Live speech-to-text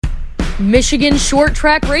Michigan's short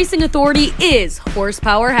track racing authority is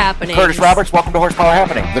Horsepower Happenings. Curtis Roberts, welcome to Horsepower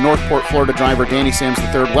Happening. The Northport, Florida driver, Danny Sims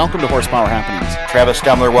III, welcome to Horsepower Happenings. Travis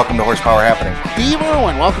Stemler, welcome to Horsepower Happening. Steve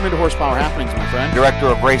Irwin, welcome into Horsepower Happenings, my friend. Director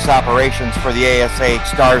of Race Operations for the ASA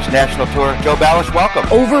Stars National Tour, Joe Balish, welcome.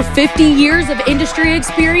 Over 50 years of industry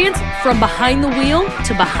experience, from behind the wheel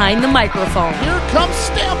to behind the microphone. Here comes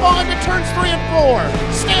Stambaugh into turns 3 and 4.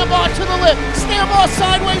 Stambaugh to the lip. Stambaugh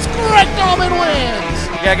sideways. Greg Dahlman wins.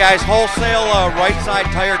 Yeah, guys, wholesale right side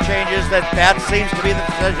tire changes. That seems to be the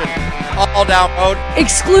decision. All down road.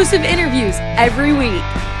 Exclusive interviews every week.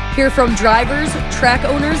 Hear from drivers, track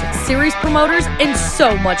owners, series promoters, and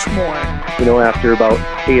so much more. You know, after about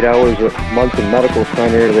 8 hours a month in medical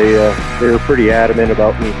center, they were pretty adamant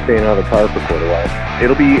about me staying out of the car for quite a while.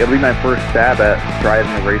 It'll be my first stab at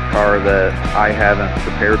driving a race car that I haven't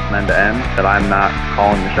prepared from end to end, that I'm not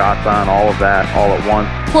calling the shots on, all of that all at once.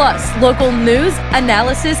 Plus, local news,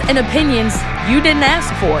 analysis, and opinions you didn't ask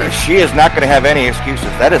for. She is not going to have any excuses.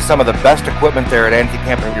 That is some of the best equipment there at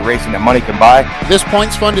Anti-Camping Racing that money can buy. This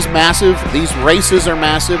points fund is massive. These races are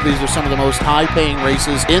massive. These are some of the most high-paying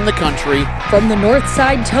races in the country. From the North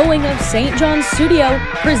Side Towing of St. John's Studio,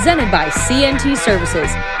 presented by CNT Services,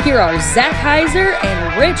 here are Zach Heiser and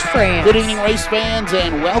Rich France. Good evening, race fans,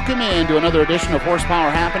 and welcome in to another edition of Horsepower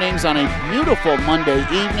Happenings on a beautiful Monday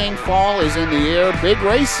evening. Fall is in the air. Big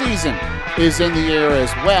race season is in the air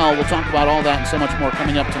as well. We'll talk about all that and so much more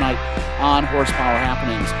coming up tonight on Horsepower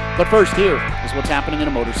Happenings. But first, here is what's happening in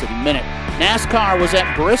a Motor City Minute. NASCAR was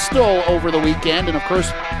at Bristol over the weekend, and of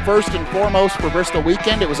course, first and foremost for Bristol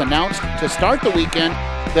weekend, it was announced to start the weekend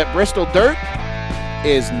that Bristol Dirt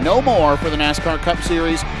is no more for the NASCAR Cup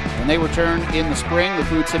Series. When they return in the spring, the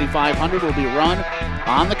Food City 500 will be run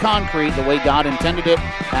on the concrete the way God intended it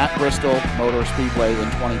at Bristol Motor Speedway in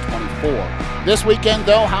 2024. This weekend,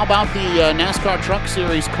 though, how about the NASCAR Truck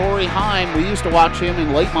Series? Corey Heim, we used to watch him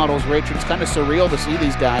in late models, Rich. It's kind of surreal to see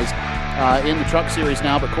these guys in the Truck Series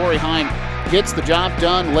now, but Corey Heim gets the job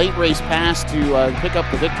done. Late race pass to pick up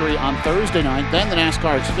the victory on Thursday night. Then the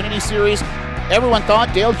NASCAR Xfinity Series. Everyone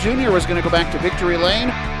thought Dale Jr. was going to go back to victory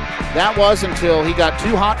lane. That was until he got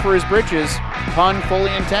too hot for his britches, pun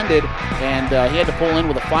fully intended, and he had to pull in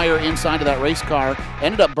with a fire inside of that race car.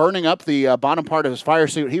 Ended up burning up the bottom part of his fire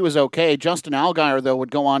suit. He was okay. Justin Allgaier, though, would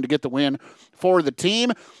go on to get the win for the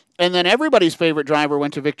team. And then everybody's favorite driver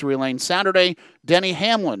went to victory lane Saturday. Denny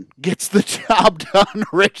Hamlin gets the job done.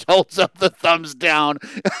 Rich holds up the thumbs down.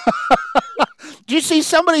 Did you see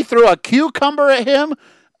somebody throw a cucumber at him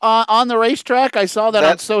on the racetrack? I saw that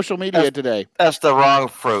on social media today. That's the wrong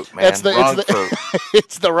fruit, man. It's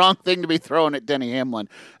the wrong thing to be throwing at Denny Hamlin,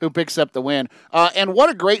 who picks up the win. And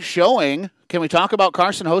what a great showing. Can we talk about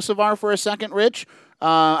Carson Hocevar for a second, Rich?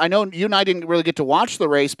 I know you and I didn't really get to watch the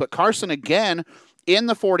race, but Carson again in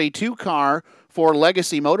the 42 car for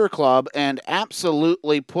Legacy Motor Club and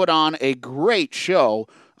absolutely put on a great show.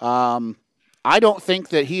 I don't think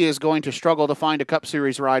that he is going to struggle to find a Cup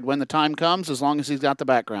Series ride when the time comes, as long as he's got the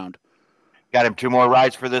background. Got him 2 more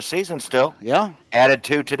rides for this season still. Yeah. Added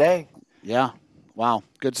 2 today. Yeah. Wow.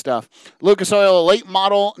 Good stuff. Lucas Oil Late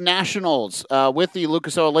Model Nationals with the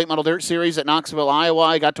Lucas Oil Late Model Dirt Series at Knoxville, Iowa.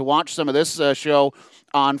 I got to watch some of this show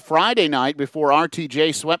on Friday night before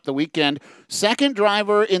RTJ swept the weekend. Second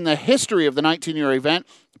driver in the history of the 19-year event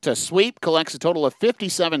to sweep, collects a total of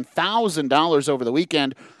 $57,000 over the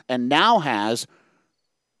weekend, and now has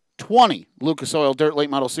 20 Lucas Oil Dirt Late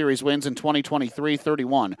Model Series wins in 2023,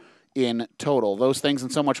 31 in total. Those things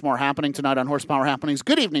and so much more happening tonight on Horsepower Happenings.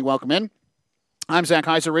 Good evening. Welcome in. I'm Zach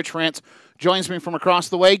Heiser. Rich France joins me from across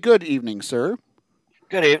the way. Good evening, sir.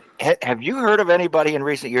 Good evening. Have you heard of anybody in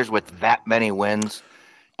recent years with that many wins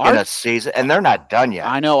in a season? And they're not done yet.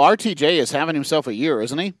 I know. RTJ is having himself a year,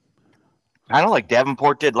 isn't he? Kind of like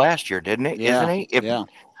Davenport did last year, didn't he? Yeah, Isn't he? Yeah.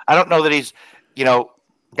 I don't know that he's,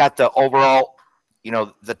 got the overall,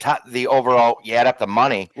 the overall, you add up the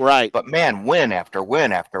money. Right. But man, win after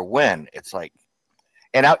win after win. It's like,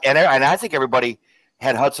 and I think everybody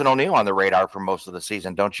had Hudson O'Neal on the radar for most of the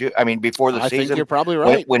season, don't you? I mean, before the season. I think you're probably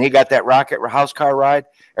right. When he got that Rocket house car ride,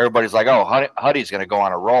 everybody's like, oh, Huddy's going to go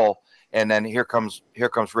on a roll. And then here comes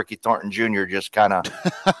Ricky Thornton Jr. just kind of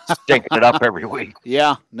stinking it up every week.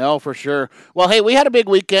 Yeah, no, for sure. Well, hey, we had a big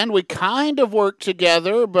weekend. We kind of worked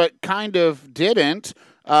together, but kind of didn't.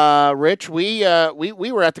 Rich, we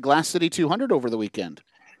were at the Glass City 200 over the weekend.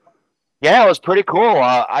 Yeah, it was pretty cool.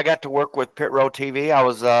 I got to work with Pit Row TV. I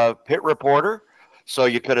was a pit reporter, so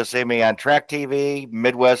you could have seen me on Track TV,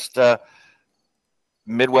 Midwest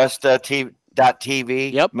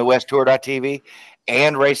TV.tv, yep. Midwest Tour.tv,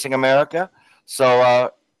 and Racing America.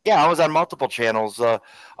 So Yeah, I was on multiple channels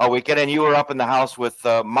all weekend, and you were up in the house with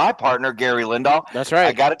my partner, Gary Lindahl. That's right.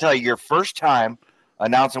 I got to tell you, your first time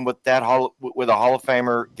announcing with a Hall of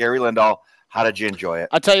Famer, Gary Lindahl, how did you enjoy it?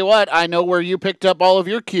 I'll tell you what, I know where you picked up all of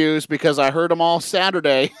your cues because I heard them all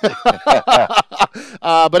Saturday.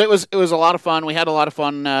 But it was a lot of fun. We had a lot of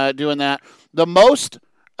fun doing that. The most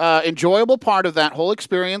enjoyable part of that whole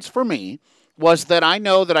experience for me was that I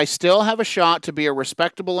know that I still have a shot to be a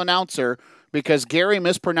respectable announcer because Gary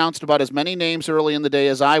mispronounced about as many names early in the day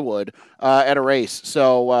as I would at a race.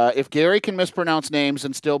 So if Gary can mispronounce names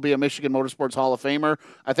and still be a Michigan Motorsports Hall of Famer,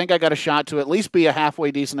 I think I got a shot to at least be a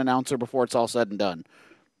halfway decent announcer before it's all said and done.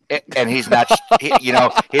 And he's not,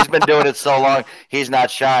 he's been doing it so long, he's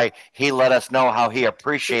not shy. He let us know how he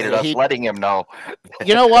appreciated us letting him know.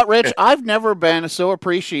 You know what, Rich? I've never been so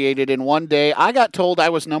appreciated in one day. I got told I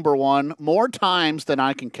was number one more times than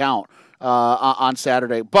I can count on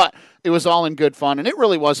Saturday. But it was all in good fun, and it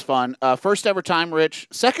really was fun. First ever time, Rich.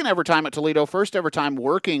 Second ever time at Toledo. First ever time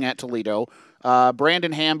working at Toledo.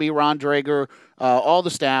 Brandon Hamby, Ron Drager, all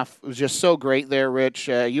the staff. It was just so great there, Rich.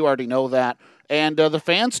 You already know that. And the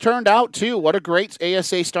fans turned out, too. What a great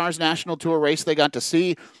ASA Stars National Tour race they got to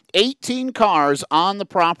see. 18 cars on the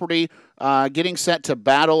property getting set to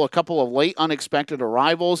battle. A couple of late unexpected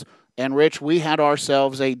arrivals. And, Rich, we had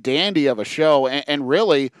ourselves a dandy of a show. And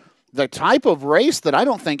really, the type of race that I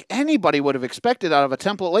don't think anybody would have expected out of a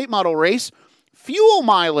template late model race, fuel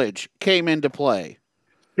mileage came into play.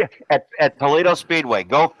 At Toledo Speedway.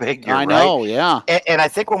 Go figure, I know, right? Yeah. And I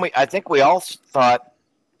think we all thought,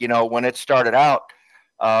 when it started out,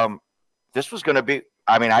 this was going to be,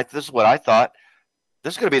 this is what I thought.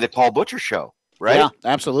 This is going to be the Cole Butcher show, right? Yeah,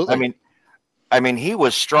 absolutely. I mean, he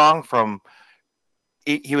was strong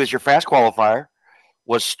he was your fast qualifier,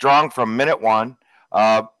 was strong from minute one,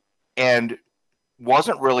 and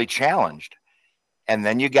wasn't really challenged. And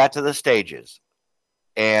then you got to the stages.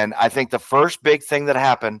 And I think the first big thing that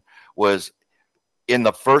happened was in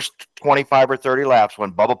the first 25 or 30 laps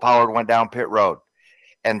when Bubba Pollard went down pit road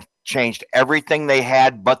and changed everything they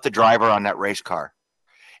had but the driver on that race car,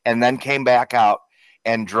 and then came back out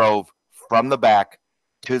and drove from the back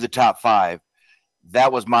to the top five.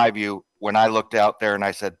 That was my view when I looked out there and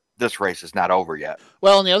I said, this race is not over yet.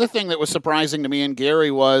 Well, and the other thing that was surprising to me and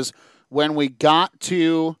Gary was when we got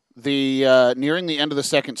to the nearing the end of the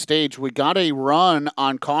second stage, we got a run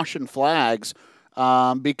on caution flags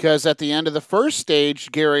because at the end of the first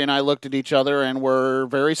stage, Gary and I looked at each other and were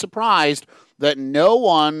very surprised that no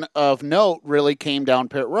one of note really came down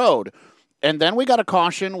pit road. And then we got a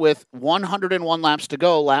caution with 101 laps to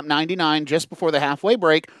go, lap 99, just before the halfway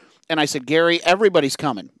break. And I said, Gary, everybody's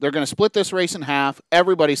coming. They're going to split this race in half.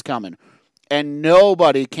 Everybody's coming. And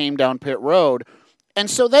nobody came down pit road. And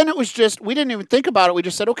so then it was just, we didn't even think about it. We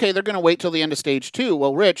just said, okay, they're going to wait till the end of stage two.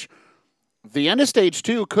 Well, Rich, the end of stage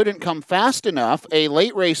two couldn't come fast enough. A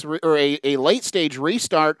late race or a late stage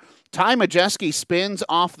restart. Ty Majeski spins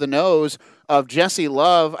off the nose of Jesse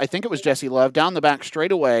Love. I think it was Jesse Love down the back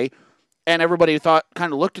straightaway. And everybody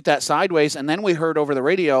kind of looked at that sideways. And then we heard over the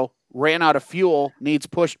radio, ran out of fuel, needs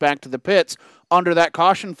pushed back to the pits under that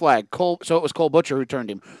caution flag. So it was Cole Butcher who turned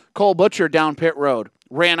him. Cole Butcher down pit road,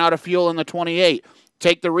 ran out of fuel in the 28.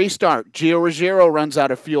 Take the restart. Gio Ruggiero runs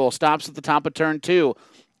out of fuel, stops at the top of turn 2.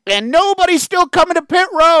 And nobody's still coming to pit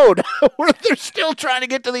road. They're still trying to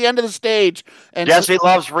get to the end of the stage. And Jesse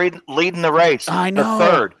Love's leading the race. I know. The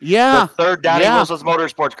third. Yeah. The third Donnie Wilson's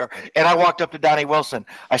Motorsports car. And I walked up to Donnie Wilson.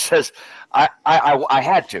 I says, I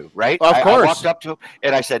had to, right? Of course. I walked up to him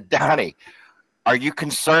and I said, Donnie, are you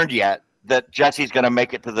concerned yet that Jesse's going to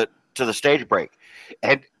make it to the stage break?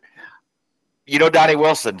 And Donnie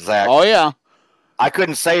Wilson, Zach. Oh, yeah. I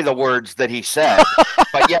couldn't say the words that he said,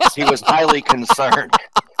 but yes, he was highly concerned.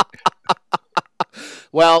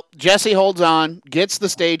 Well, Jesse holds on, gets the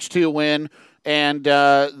stage 2 win, and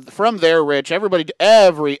from there, Rich, have you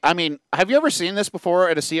ever seen this before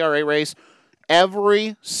at a CRA race?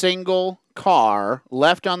 Every single car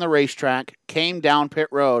left on the racetrack came down pit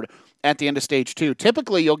road at the end of stage 2.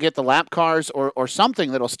 Typically, you'll get the lap cars or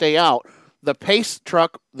something that'll stay out. The pace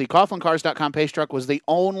truck, the CoughlinCars.com pace truck, was the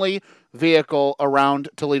only vehicle around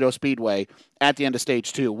Toledo Speedway at the end of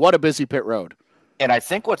stage 2. What a busy pit road. And I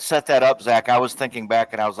think what set that up, Zach, I was thinking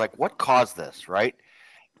back and I was like, what caused this, right?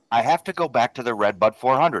 I have to go back to the Red Bud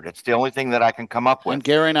 400. It's the only thing that I can come up with. And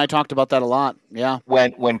Gary and I talked about that a lot, yeah.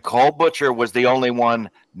 When Cole Butcher was the only one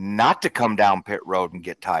not to come down pit road and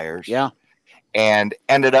get tires. Yeah. And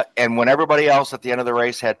when everybody else at the end of the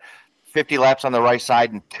race had 50 laps on the right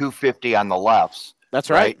side and 250 on the lefts. That's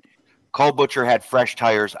right. Cole Butcher had fresh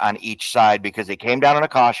tires on each side because he came down on a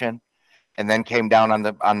caution and then came down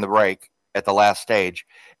on the brake at the last stage,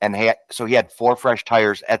 and so he had 4 fresh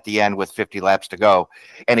tires at the end with 50 laps to go,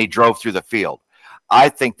 and he drove through the field. I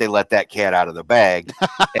think they let that cat out of the bag,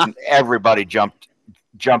 and everybody jumped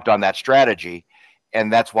on that strategy,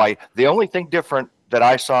 and that's why the only thing different that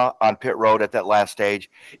I saw on pit road at that last stage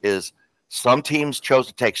is some teams chose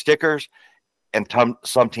to take stickers, and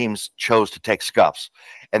some teams chose to take scuffs,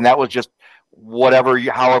 and that was just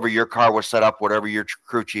however your car was set up, whatever your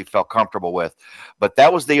crew chief felt comfortable with. But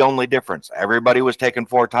that was the only difference. Everybody was taking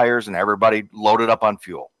 4 tires, and everybody loaded up on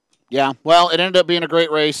fuel. Yeah, well, it ended up being a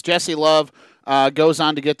great race. Jesse Love goes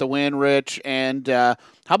on to get the win, Rich. And how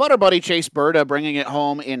about our buddy Chase Berta bringing it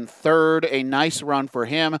home in third? A nice run for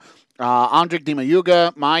him. Andrik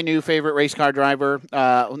Dimayuga, my new favorite race car driver.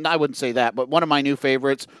 I wouldn't say that, but one of my new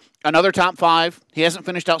favorites. Another top 5. He hasn't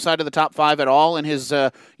finished outside of the top 5 at all in his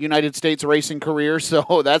United States racing career,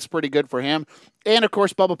 so that's pretty good for him. And, of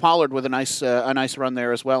course, Bubba Pollard with a nice run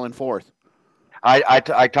there as well in fourth. I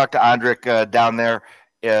talked to Andrik down there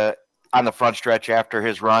on the front stretch after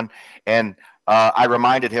his run, and I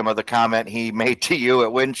reminded him of the comment he made to you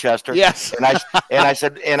at Winchester. Yes. and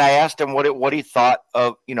I asked him what he thought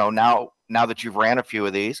of, now that you've ran a few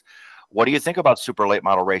of these, what do you think about super late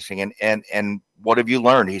model racing, and what have you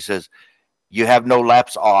learned? He says, you have no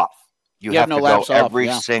laps off. You have to go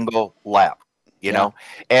every single lap, you know,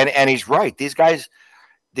 and he's right. These guys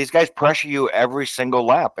pressure you every single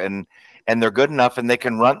lap, and they're good enough, and they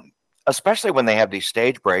can run, especially when they have these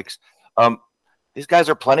stage breaks. These guys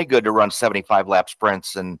are plenty good to run 75 lap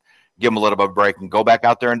sprints and give them a little bit of a break and go back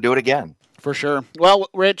out there and do it again. For sure. Well,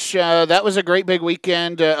 Rich, that was a great big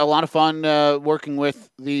weekend. A lot of fun working with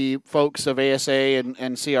the folks of ASA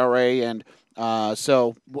and CRA, and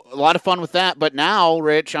so a lot of fun with that. But now,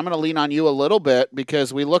 Rich, I'm going to lean on you a little bit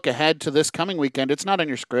because we look ahead to this coming weekend. It's not in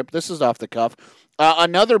your script. This is off the cuff.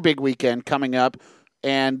 Another big weekend coming up,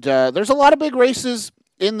 and there's a lot of big races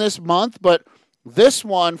in this month, but this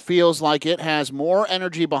one feels like it has more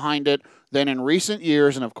energy behind it than in recent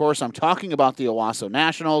years. And, of course, I'm talking about the Owasso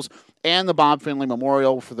Nationals and the Bob Finley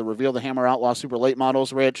Memorial for the Reveal the Hammer Outlaw Super Late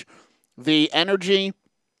Models, Rich. The energy,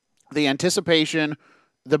 the anticipation,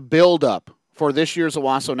 the build-up for this year's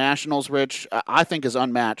Owasso Nationals, Rich, I think is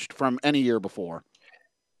unmatched from any year before.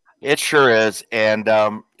 It sure is, and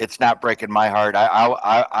it's not breaking my heart.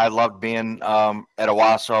 I loved being at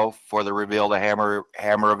Owasso for the Reveal the Hammer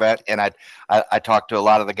event, and I talked to a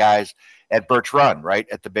lot of the guys at Birch Run, right,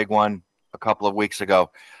 at the big one a couple of weeks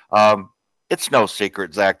ago. It's no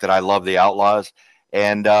secret, Zach, that I love the Outlaws,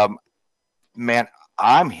 and man,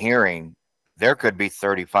 I'm hearing there could be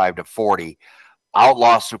 35 to 40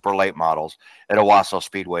 Outlaw Super Late Models at Owasso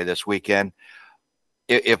Speedway this weekend.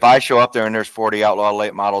 If I show up there and there's 40 Outlaw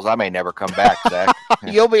Late Models, I may never come back, Zach.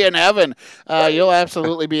 You'll be in heaven. You'll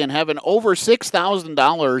absolutely be in heaven. Over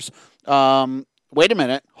 $6,000. Wait a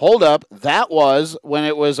minute. Hold up. That was when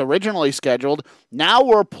it was originally scheduled. Now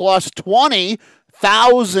we're plus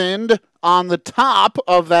 20,000 on the top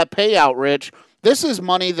of that payout, Rich. This is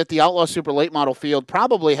money that the Outlaw Super Late Model field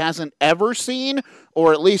probably hasn't ever seen,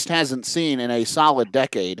 or at least hasn't seen in a solid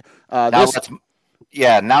decade. Now let's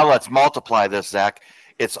multiply this, Zach.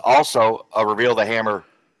 It's also a Reveal the Hammer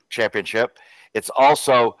championship. It's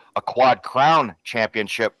also a Quad Crown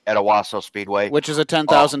championship at Owasso Speedway, which is a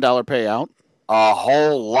 $10,000 payout. A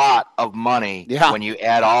whole lot of money when you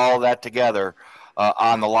add all that together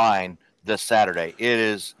on the line this Saturday. It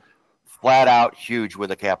is flat out huge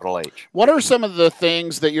with a capital H. What are some of the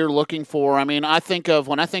things that you're looking for? I mean, when I think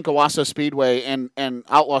Owasso Speedway and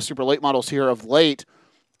Outlaw Super Late Models here of late,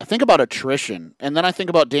 I think about attrition, and then I think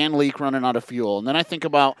about Dan Leake running out of fuel, and then I think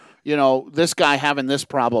about, this guy having this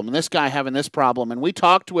problem, and this guy having this problem. And we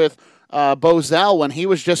talked with Bozell when he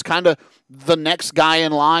was just kind of the next guy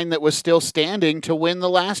in line that was still standing to win the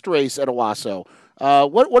last race at Owasso.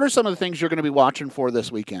 What are some of the things you're going to be watching for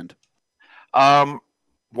this weekend?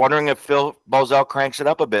 Wondering if Phil Bozell cranks it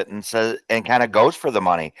up a bit and kind of goes for the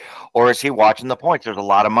money, or is he watching the points? There's a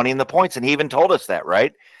lot of money in the points, and he even told us that,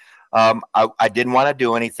 right? I didn't want to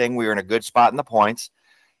do anything. We were in a good spot in the points,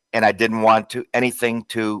 and I didn't want anything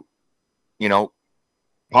to,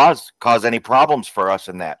 cause any problems for us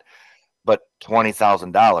in that. But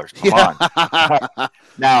 $20,000, come on.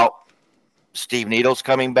 Now, Steve Needles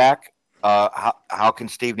coming back. How can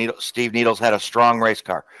Steve Needles had a strong race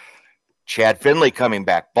car. Chad Finley coming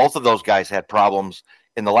back. Both of those guys had problems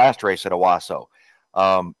in the last race at Owasso,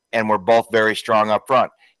 and we're both very strong up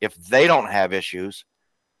front. If they don't have issues,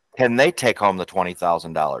 can they take home the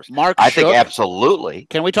 $20,000? I think absolutely.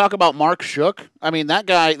 Can we talk about Mark Shook? I mean, that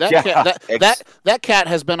guy, that cat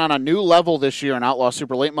has been on a new level this year in Outlaw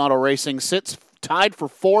Super Late Model racing. Sits tied for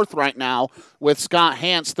fourth right now with Scott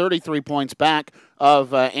Hance, 33 points back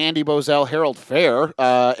of Andy Bozell, Harold Fair,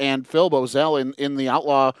 and Phil Bozell in the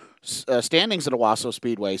Outlaw standings at Owasso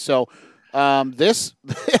Speedway. So this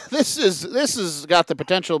has got the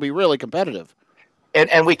potential to be really competitive.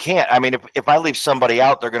 And we can't. I mean, if I leave somebody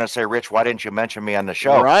out, they're going to say, Rich, why didn't you mention me on the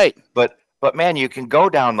show? Right. But man, you can go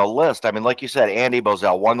down the list. I mean, like you said, Andy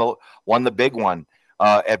Bozell won the big one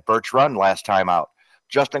at Birch Run last time out.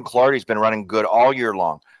 Justin Clardy's been running good all year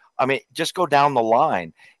long. I mean, just go down the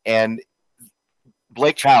line. And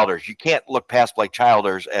Blake Childers, you can't look past Blake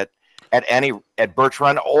Childers at Birch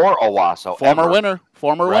Run or Owasso. Former winner.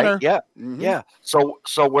 Yeah, Mm-hmm. yeah. So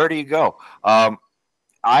where do you go?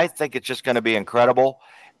 I think it's just going to be incredible.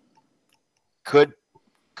 Could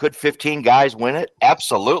 15 guys win it?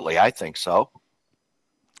 Absolutely, I think so.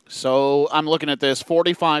 So I'm looking at this.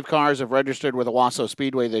 45 cars have registered with Owasso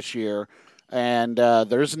Speedway this year, and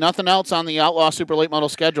there's nothing else on the Outlaw Super Late Model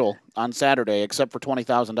schedule on Saturday except for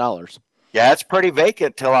 $20,000. Yeah, it's pretty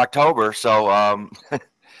vacant till October. So,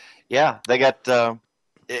 yeah, they got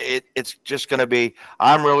it's just going to be –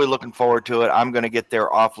 I'm really looking forward to it. I'm going to get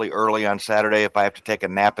there awfully early on Saturday if I have to take a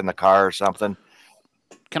nap in the car or something.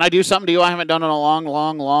 Can I do something to you I haven't done in a long,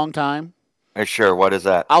 long, long time? Sure. What is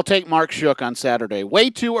that? I'll take Mark Shook on Saturday. Way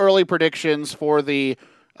too early predictions for the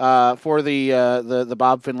Bob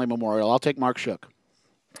Finley Memorial. I'll take Mark Shook.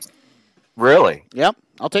 Really? Yep.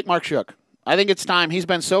 I'll take Mark Shook. I think it's time. He's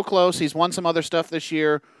been so close. He's won some other stuff this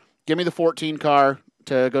year. Give me the 14 car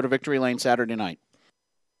to go to Victory Lane Saturday night.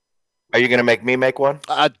 Are you going to make me make one?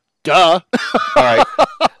 Duh. All right.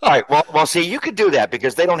 All right. Well, see, you could do that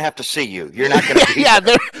because they don't have to see you. You're not going to be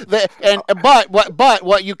but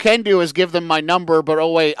what you can do is give them my number, but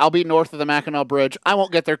oh wait, I'll be north of the Mackinac Bridge. I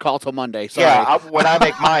won't get their call till Monday. Sorry. Yeah, when I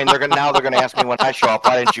make mine, they're going to ask me when I show up,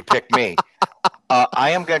 why didn't you pick me? I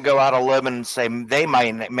am going to go out on a limb and say they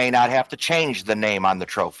may not have to change the name on the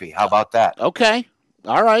trophy. How about that? Okay.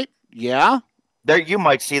 All right. Yeah. There, you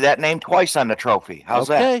might see that name twice on the trophy. How's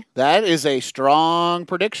that? Okay, that is a strong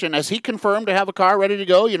prediction. As he confirmed to have a car ready to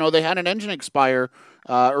go, they had an engine expire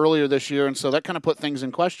earlier this year, and so that kind of put things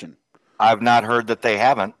in question. I've not heard that they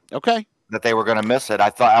haven't. Okay. That they were going to miss it.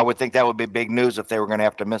 I would think that would be big news if they were going to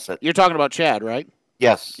have to miss it. You're talking about Chad, right?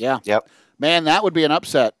 Yes. Yeah. Yep. Man, that would be an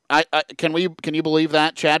upset. Can you believe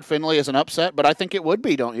that Chad Finley is an upset? But I think it would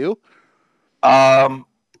be, don't you? I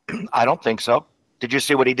don't think so. Did you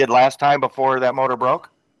see what he did last time before that motor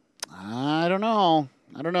broke? I don't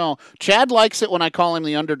know. Chad likes it when I call him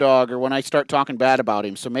the underdog or when I start talking bad about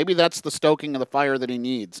him. So maybe that's the stoking of the fire that he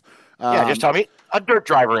needs. Yeah, just tell me a dirt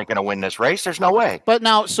driver ain't going to win this race. There's no way. But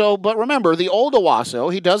remember, the old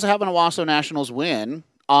Owasso, he does have an Owasso Nationals win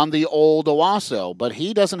on the old Owasso, but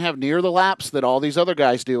he doesn't have near the laps that all these other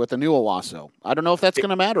guys do at the new Owasso. I don't know if that's going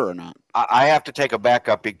to matter or not. I have to take a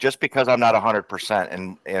backup just because I'm not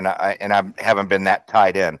 100% and I haven't been that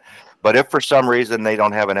tied in. But if for some reason they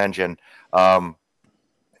don't have an engine, I'm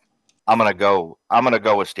gonna go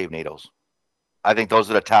with Steve Needles. I think those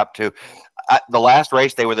are the top two. The last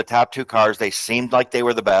race, they were the top two cars. They seemed like they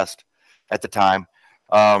were the best at the time.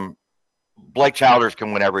 Blake Childers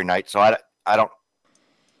can win every night, so I don't.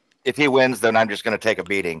 If he wins, then I'm just going to take a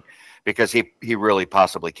beating because he really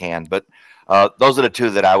possibly can. But those are the two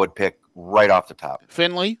that I would pick right off the top.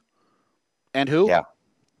 Finley and who? Yeah.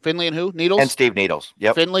 Finley and who? Needles? And Steve Needles.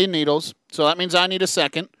 Yep. Finley and Needles. So that means I need a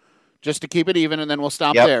second just to keep it even, and then we'll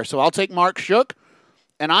stop there. So I'll take Mark Shook,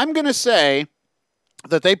 and I'm going to say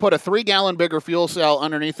that they put a 3-gallon bigger fuel cell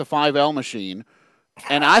underneath the 5L machine.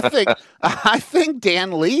 And I think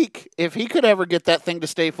Dan Leake, if he could ever get that thing to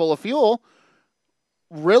stay full of fuel,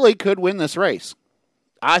 really could win this race.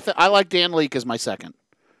 I like Dan Leake as my second.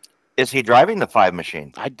 Is he driving the 5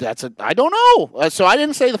 machine? I don't know. So I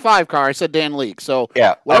didn't say the 5 car. I said Dan Leake. So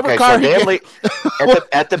yeah, whatever car so Dan Leake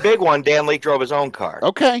at the big one, Dan Leake drove his own car.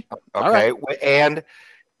 Okay. All right. And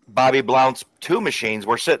Bobby Blount's 2 machines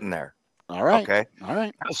were sitting there. All right. Okay. All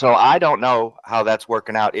right. So I don't know how that's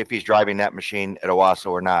working out, if he's driving that machine at Owasso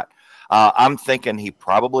or not. I'm thinking he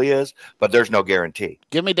probably is, but there's no guarantee.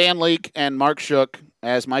 Give me Dan Leake and Mark Shook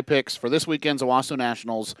as my picks for this weekend's Owasso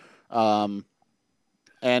Nationals.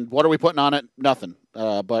 And what are we putting on it? Nothing.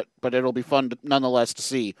 But it'll be fun nonetheless to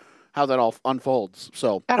see how that all unfolds.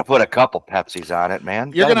 So got to put a couple Pepsis on it,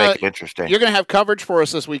 man. You're gonna make it interesting. You're gonna have coverage for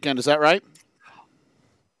us this weekend. Is that right?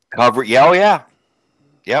 Cover? Yeah. Oh yeah.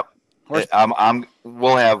 Yep. We'll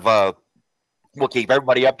keep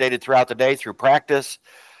everybody updated throughout the day through practice,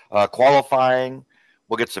 qualifying.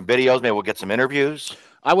 We'll get some videos. Maybe we'll get some interviews.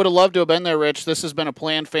 I would have loved to have been there, Rich. This has been a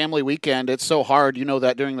planned family weekend. It's so hard,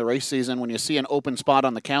 that during the race season when you see an open spot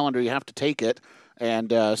on the calendar, you have to take it.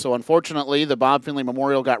 And so unfortunately, the Bob Finley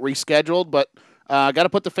Memorial got rescheduled, but got to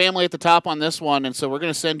put the family at the top on this one. And so we're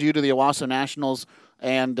going to send you to the Owasso Nationals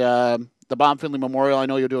and the Bob Finley Memorial. I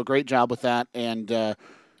know you'll do a great job with that. And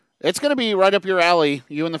it's going to be right up your alley.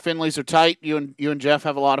 You and the Finleys are tight. You and Jeff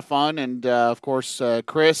have a lot of fun. And, of course,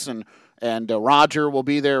 Chris and Roger will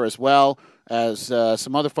be there as well as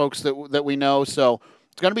some other folks that we know. So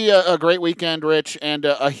it's going to be a great weekend, Rich, and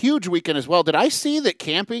a huge weekend as well. Did I see that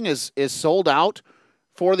camping is sold out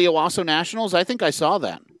for the Owasso Nationals? I think I saw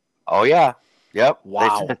that. Oh, yeah. Yep.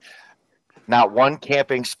 Wow. Not one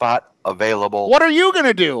camping spot available. What are you going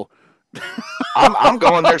to do? I'm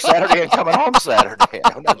going there Saturday and coming home Saturday.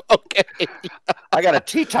 Okay. I got a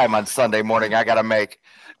tea time on Sunday morning I got to make.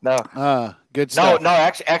 No. Good stuff. No,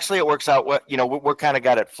 actually it works out. We're kind of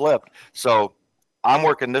got it flipped. So I'm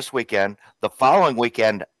working this weekend. The following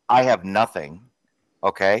weekend, I have nothing.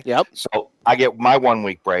 Okay. Yep. So I get my 1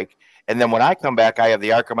 week break. And then when I come back, I have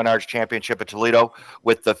the ARCA Menards Championship at Toledo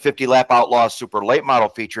with the 50-lap Outlaw Super Late Model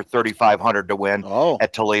feature, 3,500 to win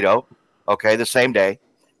at Toledo. Okay, the same day.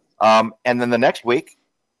 And then the next week,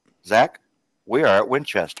 Zach, we are at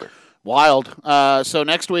Winchester. Wild. So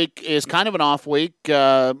next week is kind of an off week.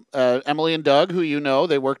 Emily and Doug, who you know,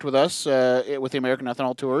 they worked with us with the American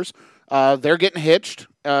Ethanol Tours. They're getting hitched,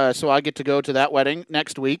 so I get to go to that wedding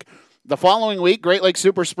next week. The following week, Great Lakes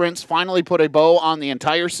Super Sprints finally put a bow on the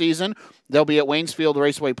entire season. They'll be at Waynesfield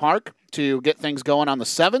Raceway Park to get things going on the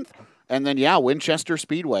 7th. And then, Winchester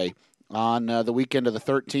Speedway on the weekend of the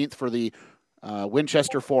 13th for the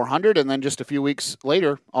Winchester 400. And then just a few weeks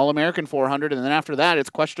later, All-American 400. And then after that, it's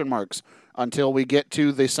question marks until we get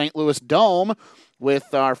to the St. Louis Dome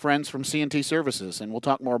with our friends from C&T Services. And we'll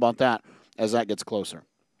talk more about that as that gets closer.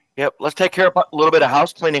 Yep. Let's take care of a little bit of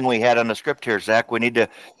house cleaning we had on the script here, Zach. We need to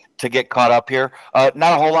get caught up here. Not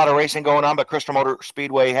a whole lot of racing going on, but Crystal Motor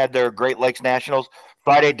Speedway had their Great Lakes Nationals.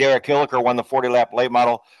 Friday, Derek Hilliker won the 40-lap late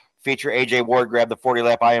model feature. A.J. Ward grabbed the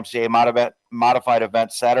 40-lap IMCA modified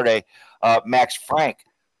event Saturday. Max Frank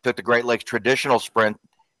took the Great Lakes traditional sprint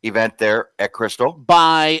event there at Crystal.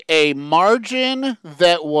 By a margin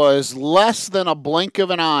that was less than a blink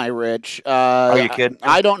of an eye, Rich. Are you kidding?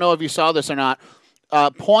 I don't know if you saw this or not.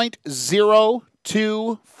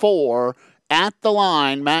 0.024 at the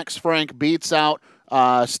line, Max Frank beats out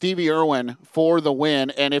Stevie Irwin for the win.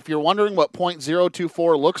 And if you're wondering what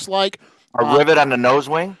 0.024 looks like, a rivet on the nose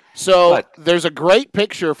wing. So there's a great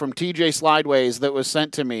picture from TJ Slideways that was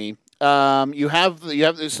sent to me. You have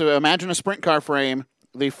so imagine a sprint car frame.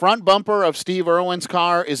 The front bumper of Steve Irwin's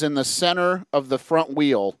car is in the center of the front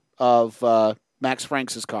wheel of Max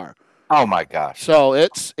Frank's car. Oh my gosh! So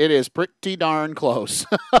it is pretty darn close.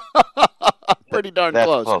 Pretty darn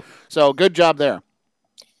close. So good job there.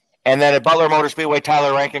 And then at Butler Motor Speedway,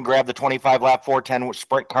 Tyler Rankin grabbed the 25-lap 410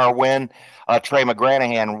 sprint car win. Trey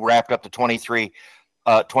McGranahan wrapped up the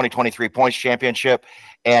 2023 points championship.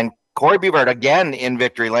 And Corey Beavert again in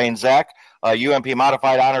victory lane, Zach. UMP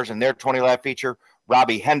Modified honors in their 20-lap feature.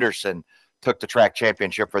 Robbie Henderson took the track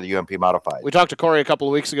championship for the UMP Modified. We talked to Corey a couple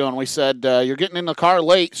of weeks ago, and we said, you're getting in the car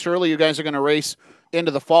late. Surely you guys are going to race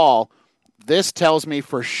into the fall. This tells me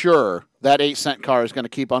for sure that 8-cent car is going to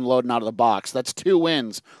keep unloading out of the box. That's 2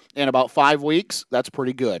 wins in about 5 weeks. That's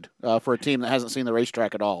pretty good for a team that hasn't seen the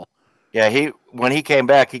racetrack at all. Yeah, when he came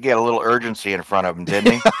back, he got a little urgency in front of him,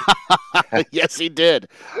 didn't he? Yes, he did.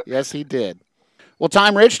 Yes, he did. Well,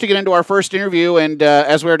 time, Rich, to get into our first interview, and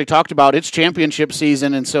as we already talked about, it's championship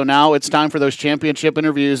season, and so now it's time for those championship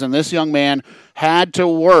interviews, and this young man had to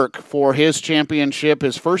work for his championship,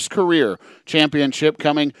 his first career championship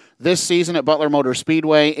coming this season at Butler Motor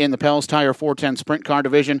Speedway in the Pels Tire 410 Sprint Car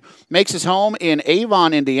Division. Makes his home in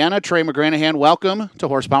Avon, Indiana. Trey McGranahan, welcome to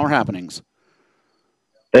Horsepower Happenings.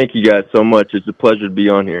 Thank you guys so much. It's a pleasure to be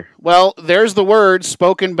on here. Well, there's the words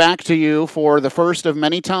spoken back to you for the first of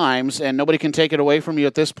many times, and nobody can take it away from you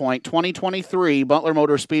at this point. 2023 Butler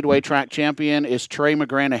Motor Speedway track champion is Trey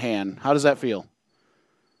McGranahan. How does that feel?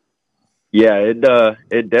 Yeah, it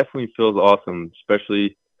definitely feels awesome,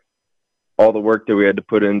 especially all the work that we had to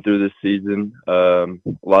put in through this season.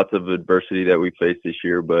 Lots of adversity that we faced this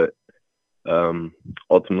year, but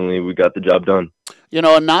ultimately we got the job done. You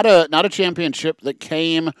know, not a championship that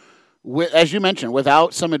came, with, as you mentioned,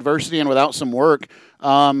 without some adversity and without some work.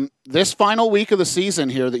 This final week of the season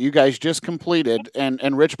here that you guys just completed,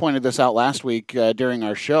 and Rich pointed this out last week during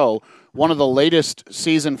our show, one of the latest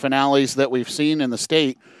season finales that we've seen in the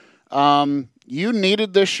state. You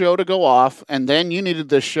needed this show to go off, and then you needed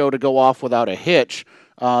this show to go off without a hitch.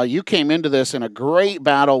 You came into this in a great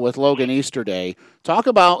battle with Logan Easterday. Talk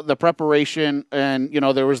about the preparation, and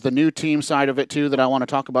there was the new team side of it too that I want to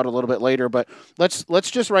talk about a little bit later. But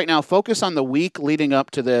let's just right now focus on the week leading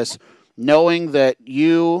up to this, knowing that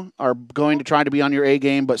you are going to try to be on your A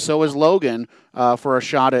game, but so is Logan for a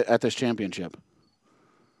shot at this championship.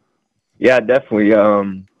 Yeah, definitely.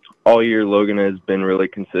 All year, Logan has been really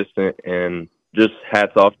consistent, and just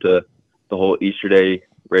hats off to the whole Easterday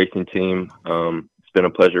racing team. It's been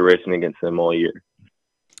a pleasure racing against them all year.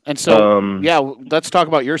 And so, let's talk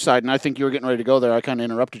about your side. And I think you were getting ready to go there. I kind of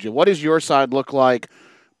interrupted you. What does your side look like,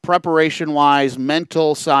 preparation-wise,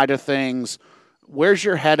 mental side of things? Where's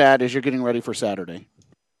your head at as you're getting ready for Saturday?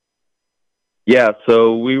 Yeah,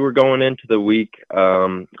 so we were going into the week,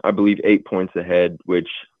 I believe 8 points ahead, which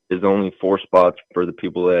is only 4 spots for the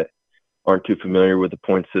people that aren't too familiar with the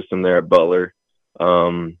point system there at Butler.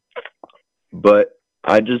 But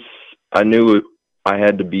I knew I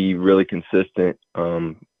had to be really consistent.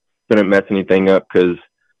 Couldn't mess anything up because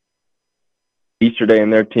Easterday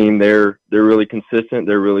and their team, they're really consistent.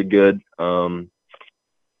 They're really good.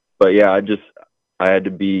 But yeah, I had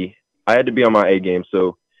to be on my A game.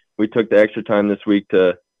 So we took the extra time this week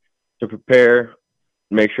to prepare,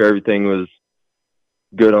 make sure everything was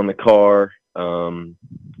good on the car, and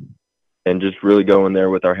just really go in there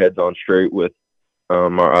with our heads on straight with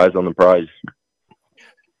our eyes on the prize.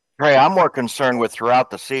 Trey, I'm more concerned with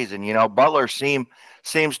throughout the season. Butler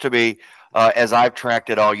seems to be, as I've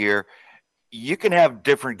tracked it all year, you can have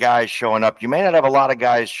different guys showing up. You may not have a lot of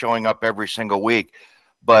guys showing up every single week,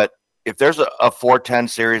 but if there's a 410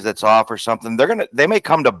 series that's off or something, they may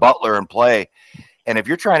come to Butler and play. And if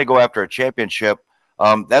you're trying to go after a championship,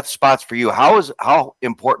 that's spots for you. How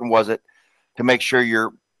important was it to make sure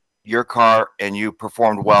your car and you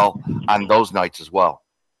performed well on those nights as well?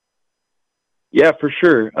 Yeah, for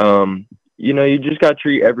sure. You just got to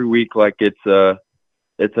treat every week like it's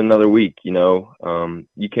another week. You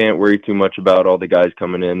can't worry too much about all the guys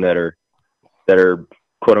coming in that are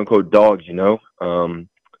quote unquote dogs.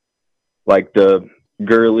 Like the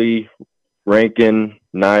Gurley, Rankin,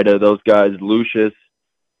 Nida, those guys, Lucius.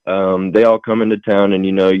 They all come into town, and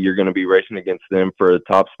you're going to be racing against them for a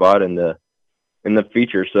top spot in the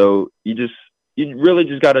feature. So you really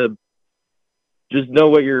just got to just know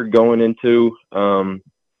what you're going into,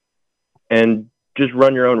 and just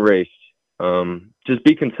run your own race. Just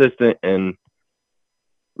be consistent and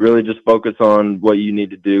really just focus on what you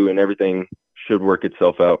need to do, and everything should work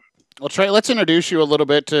itself out. Well, Trey, let's introduce you a little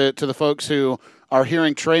bit to the folks who are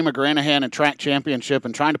hearing Trey McGranahan and Track Championship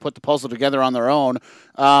and trying to put the puzzle together on their own.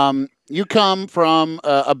 You come from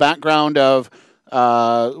a background of,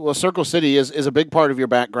 Circle City is a big part of your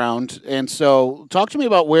background. And so talk to me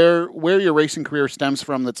about where your racing career stems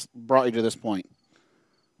from that's brought you to this point.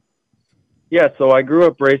 Yeah, so I grew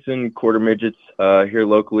up racing quarter midgets here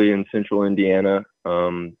locally in central Indiana.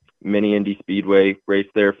 Mini Indy Speedway, raced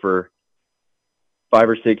there for 5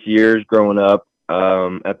 or 6 years growing up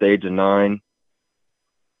at the age of 9.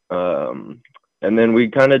 And then we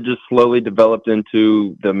kind of just slowly developed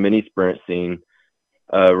into the mini sprint scene.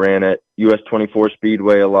 Ran at US 24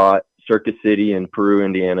 Speedway a lot, Circuit City in Peru,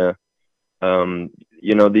 Indiana.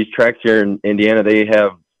 These tracks here in Indiana, they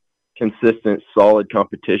have consistent, solid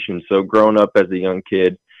competition. So growing up as a young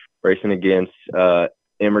kid, racing against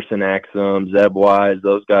Emerson Axum, Zeb Wise,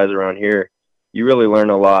 those guys around here, you really learn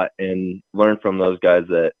a lot and learn from those guys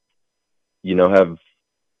that, have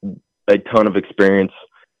a ton of experience.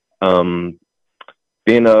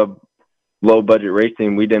 Being a low budget race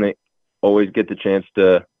team, we didn't always get the chance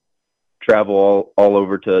to travel all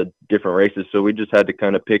over to different races. So we just had to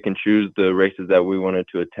kind of pick and choose the races that we wanted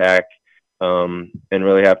to attack, and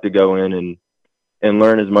really have to go in and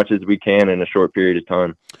learn as much as we can in a short period of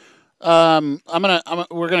time.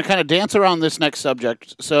 We're gonna kind of dance around this next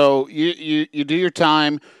subject. So you do your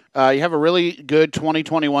time. You have a really good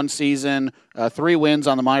 2021 season. 3 wins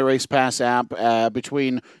on the My Race Pass app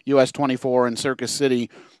between US 24 and Circus City,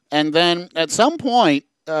 and then at some point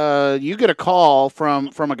you get a call from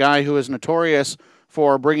a guy who is notorious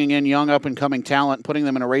for bringing in young up and coming talent, putting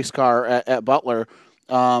them in a race car at Butler.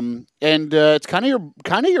 And it's kind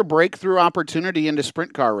of your breakthrough opportunity into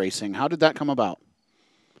sprint car racing. How did that come about?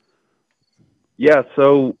 Yeah,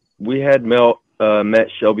 so we had met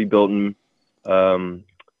Shelby Bilton in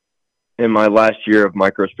my last year of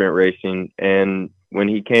micro sprint racing, and when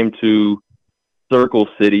he came to Circle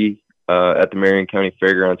City at the Marion County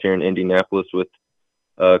Fairgrounds here in Indianapolis with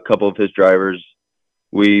a couple of his drivers,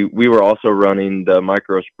 we were also running the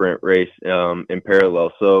micro sprint race in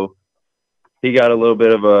parallel. So he got a little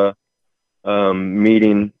bit of a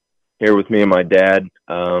meeting here with me and my dad,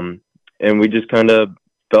 and we just kind of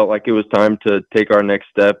felt like it was time to take our next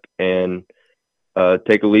step and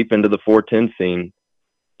take a leap into the 410 scene.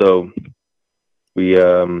 So we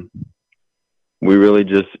really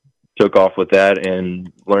just took off with that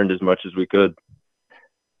and learned as much as we could.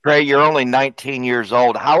 Trey, you're only 19 years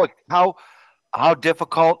old. How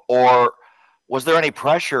difficult, or was there any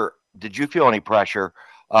pressure? Did you feel any pressure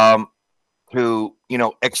to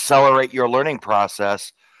accelerate your learning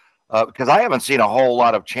process? Because I haven't seen a whole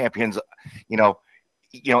lot of champions, in a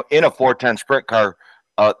 410 sprint car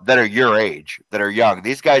that are your age, that are young.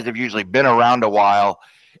 These guys have usually been around a while,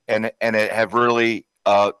 and have really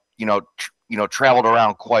traveled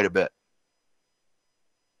around quite a bit.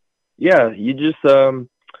 Yeah, you just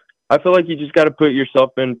I feel like you just got to put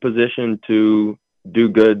yourself in position to do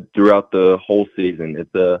good throughout the whole season.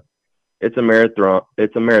 It's a marathon.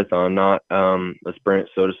 It's a marathon, not a sprint,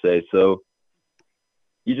 so to say. So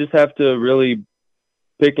you just have to really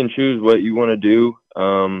pick and choose what you want to do,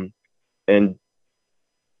 and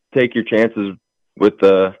take your chances with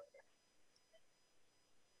the.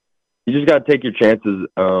 You just got to take your chances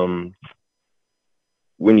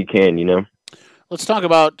when you can, Let's talk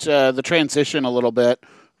about the transition a little bit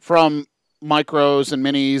from micros and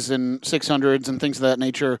minis and 600s and things of that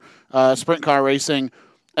nature, sprint car racing,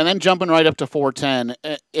 and then jumping right up to 410.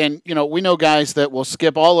 And we know guys that will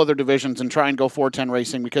skip all other divisions and try and go 410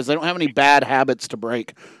 racing because they don't have any bad habits to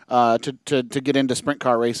break to get into sprint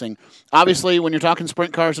car racing. Obviously, when you're talking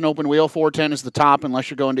sprint cars and open wheel, 410 is the top unless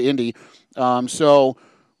you're going to Indy. So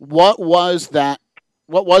what was that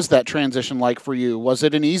transition like for you? Was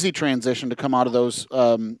it an easy transition to come out of those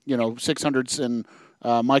 600s and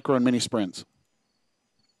micro and mini sprints?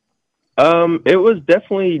 It was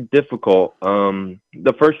definitely difficult.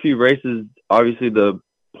 The first few races, obviously the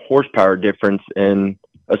horsepower difference in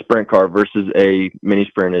a sprint car versus a mini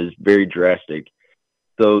sprint is very drastic.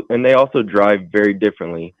 So, and they also drive very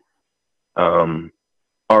differently. Our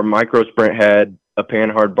micro sprint had a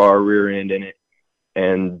panhard bar rear end in it,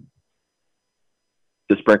 and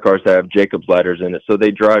the sprint cars have Jacobs ladders in it. So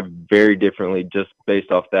they drive very differently just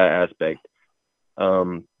based off that aspect.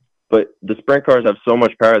 But the sprint cars have so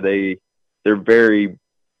much power. They're very,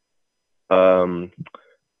 it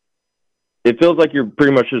feels like you're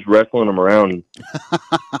pretty much just wrestling them around.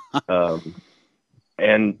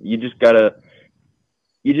 And you just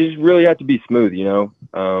really have to be smooth,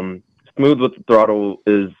 smooth with the throttle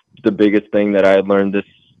is the biggest thing that I had learned this,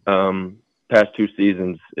 past 2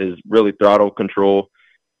 seasons is really throttle control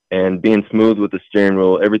and being smooth with the steering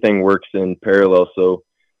wheel. Everything works in parallel. So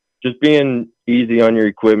just being easy on your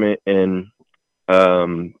equipment and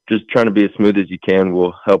just trying to be as smooth as you can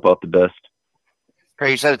will help out the best.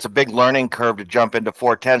 You said it's a big learning curve to jump into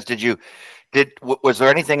 410s. Was there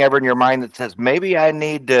anything ever in your mind that says maybe I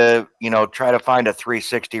need to, try to find a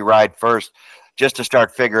 360 ride first just to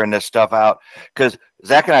start figuring this stuff out? Because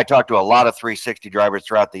Zach and I talked to a lot of 360 drivers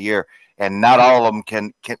throughout the year, and not all of them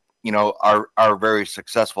can are very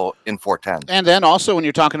successful in 410s. And then also when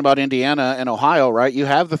you're talking about Indiana and Ohio, right, you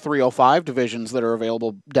have the 305 divisions that are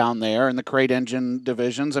available down there and the crate engine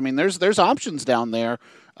divisions. I mean, there's options down there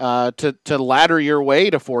to ladder your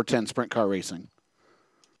way to 410 sprint car racing.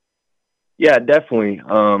 Yeah, definitely.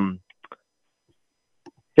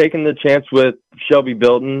 Taking the chance with Shelby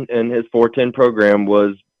Bilton and his 410 program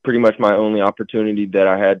was pretty much my only opportunity that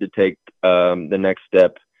I had to take the next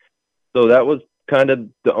step. So that was kind of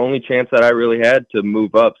the only chance that I really had to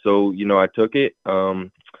move up. So, I took it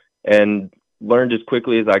and learned as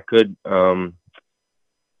quickly as I could. I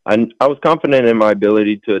was confident in my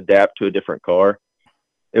ability to adapt to a different car.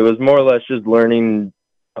 It was more or less just learning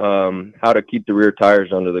how to keep the rear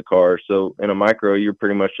tires under the car. So in a micro, you're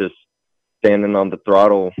pretty much just standing on the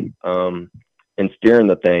throttle and steering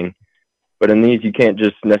the thing. But in these, you can't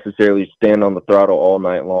just necessarily stand on the throttle all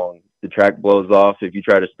night long. The track blows off. If you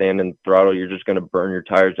try to stand in the throttle, you're just going to burn your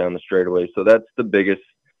tires down the straightaway. So that's the biggest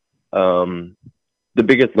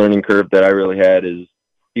learning curve that I really had, is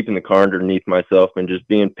keeping the car underneath myself and just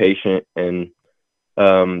being patient and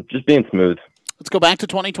just being smooth. Let's go back to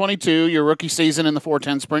 2022, your rookie season in the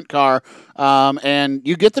 410 sprint car, and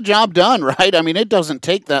you get the job done, right? I mean, it doesn't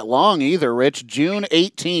take that long either, Rich. June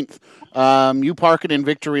 18th, you park it in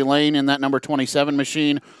Victory Lane in that number 27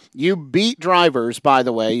 machine. You beat drivers, by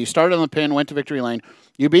the way. You started on the pin, went to Victory Lane.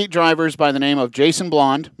 You beat drivers by the name of Jason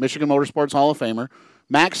Blonde, Michigan Motorsports Hall of Famer,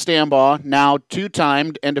 Max Stambaugh, now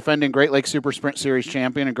 2-timed and defending Great Lakes Super Sprint Series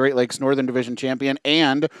champion and Great Lakes Northern Division champion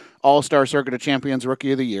and All-Star Circuit of Champions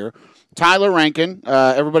Rookie of the Year. Tyler Rankin,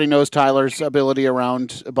 everybody knows Tyler's ability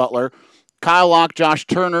around Butler. Kyle Locke, Josh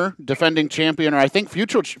Turner, defending champion, or I think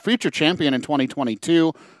future champion in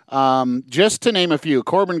 2022. Just to name a few.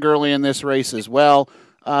 Corbin Gurley in this race as well.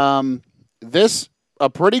 This a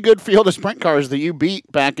pretty good field of sprint cars that you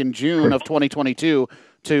beat back in June of 2022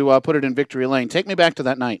 to put it in victory lane. Take me back to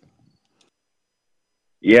that night.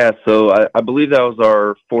 Yeah, so I believe that was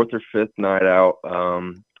our fourth or fifth night out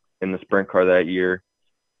in the sprint car that year.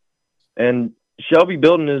 And Shelby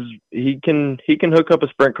Bilton he can hook up a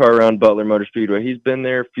sprint car around Butler Motor Speedway. He's been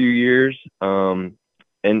there a few years, and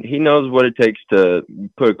he knows what it takes to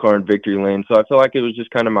put a car in victory lane. So I feel like it was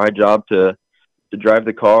just kind of my job to drive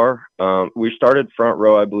the car. We started front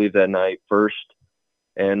row, I believe, that night first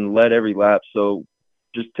and led every lap. So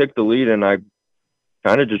just took the lead, and I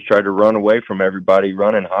kind of just tried to run away from everybody,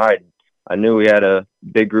 run and hide. I knew we had a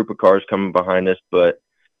big group of cars coming behind us, but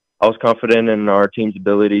I was confident in our team's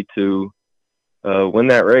ability to win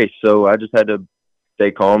that race. So I just had to stay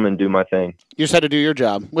calm and do my thing. You just had to do your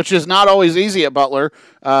job, which is not always easy at Butler.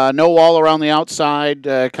 No wall around the outside,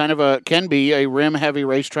 can be a rim-heavy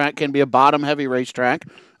racetrack, can be a bottom-heavy racetrack.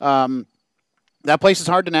 That place is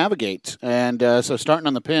hard to navigate, and so starting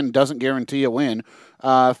on the pin doesn't guarantee a win.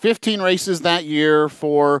 15 races that year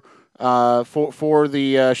for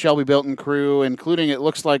the Shelby Bilton crew, including it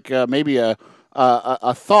looks like maybe a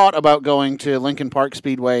thought about going to Lincoln Park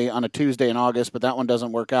Speedway on a Tuesday in August, but that one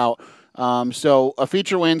doesn't work out. So a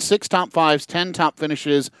feature win, 6 top fives, 10 top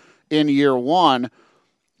finishes in year one.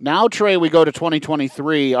 Now, Trey, we go to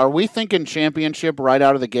 2023. Are we thinking championship right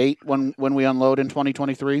out of the gate when we unload in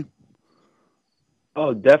 2023?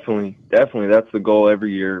 Oh, definitely. That's the goal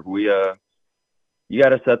every year. You got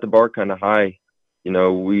to set the bar kind of high. You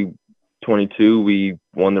know, we won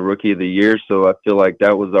the Rookie of the Year, so I feel like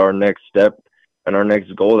that was our next step and our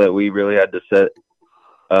next goal that we really had to set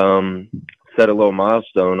a little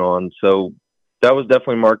milestone on. So that was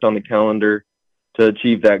definitely marked on the calendar to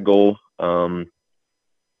achieve that goal.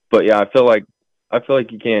 But yeah, I feel like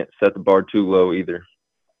you can't set the bar too low either.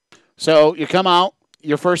 So you come out,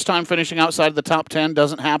 your first time finishing outside of the top 10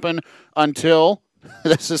 doesn't happen until,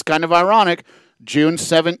 this is kind of ironic, June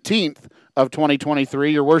 17th of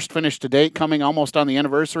 2023, your worst finish to date, coming almost on the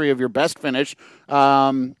anniversary of your best finish.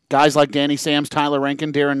 Guys like Danny Sams, Tyler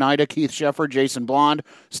Rankin, Darren Nida, Keith Sheffer, Jason Blond,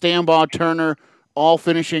 Stambaugh, Turner, all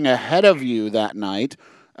finishing ahead of you that night.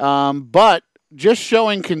 But just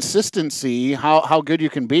showing consistency, how good you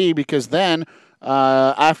can be, because then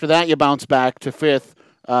after that you bounce back to 5th,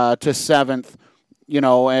 to 7th,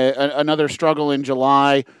 another struggle in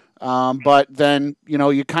July. But then,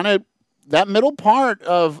 you kind of, that middle part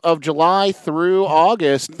of July through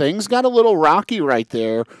August, things got a little rocky right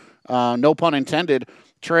there. No pun intended.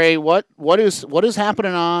 Trey, what is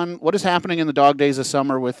happening in the dog days of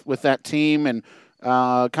summer with that team, and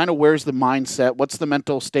kind of where's the mindset? What's the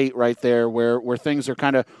mental state right there where things are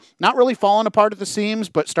kind of not really falling apart at the seams,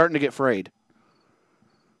 but starting to get frayed?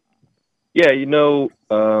 Yeah,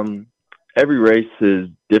 every race is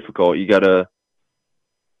difficult. You gotta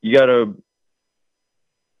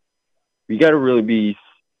really be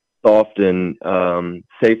soft and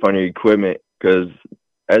safe on your equipment, because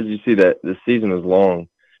as you see that the season is long.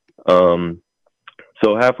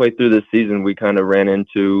 So halfway through the season, we kind of ran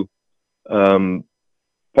into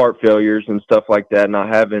part failures and stuff like that, not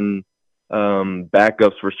having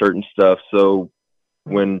backups for certain stuff. So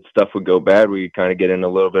when stuff would go bad, we kind of get in a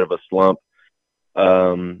little bit of a slump.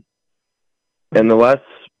 And the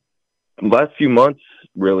last few months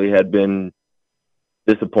really had been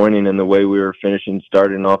disappointing in the way we were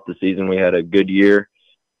starting off the season. We had a good year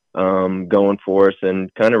going for us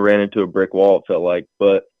and kind of ran into a brick wall, it felt like.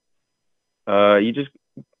 But you just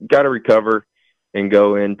got to recover and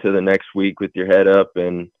go into the next week with your head up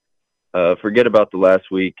and forget about the last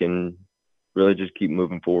week and really just keep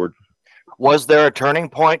moving forward. Was there a turning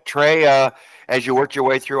point, Trey, as you worked your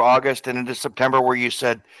way through August and into September, where you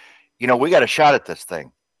said, we got a shot at this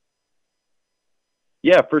thing?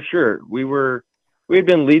 Yeah, for sure. We had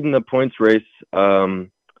been leading the points race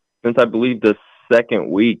since I believe the second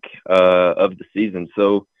week of the season.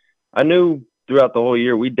 So I knew throughout the whole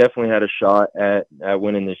year we definitely had a shot at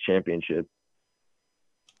winning this championship.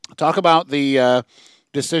 Talk about the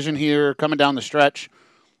decision here coming down the stretch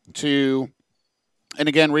to, and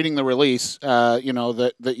again, reading the release,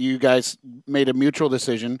 that you guys made a mutual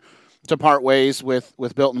decision to part ways with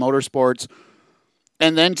Bilton Motorsports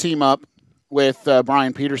and then team up with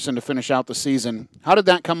Brian Peterson to finish out the season. How did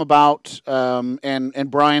that come about,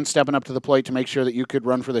 and Brian stepping up to the plate to make sure that you could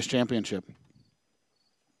run for this championship?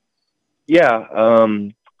 Yeah,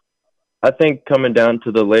 I think coming down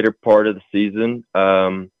to the later part of the season,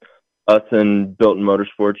 us and Bilton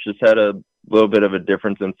Motorsports just had a little bit of a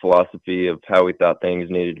difference in philosophy of how we thought things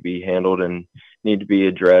needed to be handled and need to be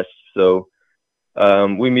addressed. So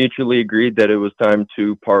we mutually agreed that it was time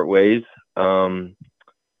to part ways.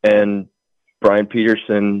 and Brian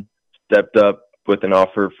Peterson stepped up with an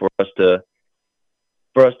offer for us to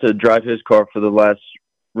drive his car for the last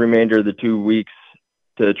remainder of the 2 weeks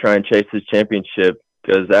to try and chase his championship.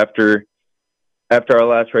 Because after our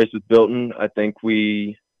last race with Bilton, I think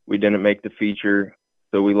we didn't make the feature,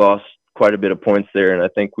 so we lost quite a bit of points there, and I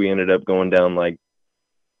think we ended up going down like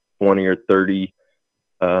 20 or 30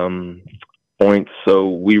 points. So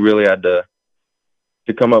we really had to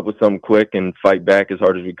come up with something quick and fight back as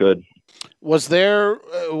hard as we could. Was there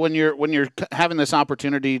when you're having this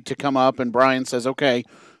opportunity to come up and Brian says, "Okay,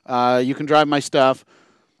 you can drive my stuff,"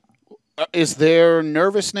 is there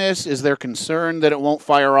nervousness? Is there concern that it won't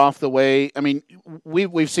fire off the way? I mean,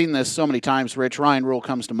 we've seen this so many times. Rich, Ryan Rule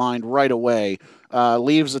comes to mind right away.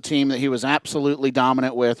 Leaves a team that he was absolutely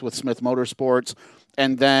dominant with Smith Motorsports,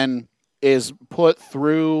 and then is put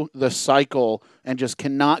through the cycle and just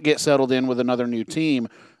cannot get settled in with another new team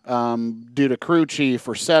due to crew chief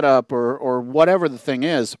or setup or whatever the thing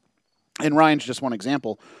is. And Ryan's just one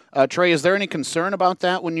example. Trey, is there any concern about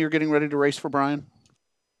that when you're getting ready to race for Brian?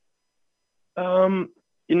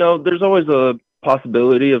 There's always a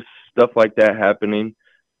possibility of stuff like that happening,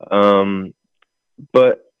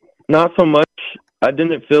 but not so much. I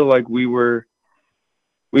didn't feel like we would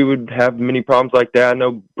have many problems like that. I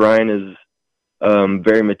know Brian is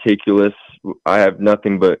very meticulous. I have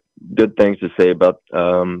nothing but good things to say about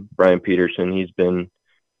Brian Peterson. He's been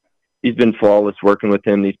flawless working with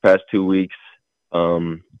him these past 2 weeks.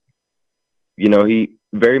 He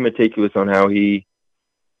very meticulous on how he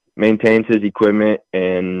maintains his equipment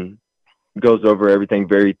and goes over everything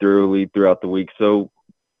very thoroughly throughout the week. So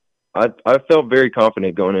I felt very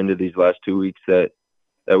confident going into these last 2 weeks that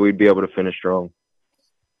we'd be able to finish strong.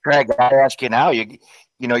 Craig, I gotta ask you now. You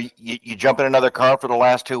jump in another car for the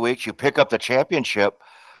last 2 weeks. You pick up the championship.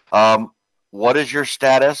 What is your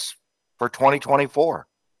status for 2024?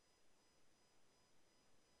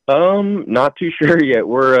 Not too sure yet.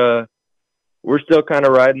 We're still kind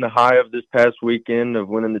of riding the high of this past weekend of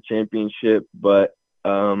winning the championship, but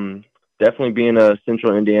definitely being a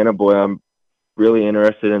Central Indiana boy, I'm really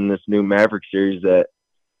interested in this new Maverick series that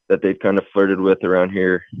they've kind of flirted with around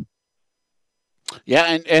here.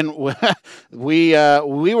 Yeah, and we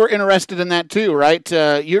were interested in that too, right?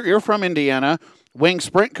 You're from Indiana. Wing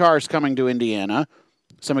Sprint Cars coming to Indiana.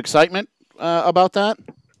 Some excitement about that?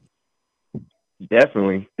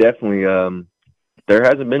 Definitely. There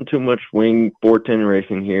hasn't been too much Wing 410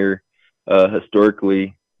 racing here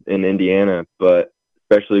historically in Indiana, but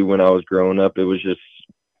especially when I was growing up, it was just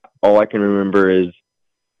all I can remember is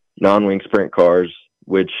non-wing sprint cars,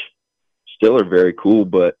 which still are very cool,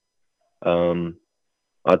 but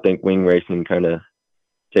I think wing racing kind of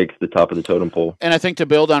takes the top of the totem pole. And I think to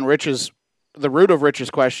build on the root of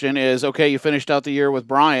Rich's question is, okay, you finished out the year with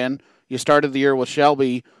Brian, you started the year with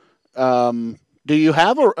Shelby. Do you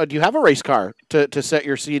have a race car to set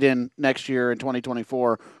your seat in next year in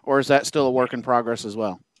 2024, or is that still a work in progress as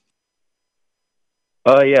well?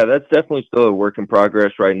 Yeah, that's definitely still a work in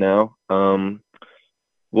progress right now.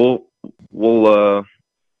 We'll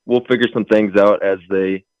figure some things out as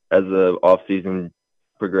the off season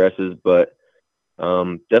progresses, but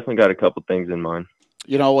definitely got a couple things in mind.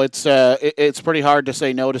 It's pretty hard to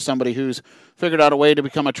say no to somebody who's figured out a way to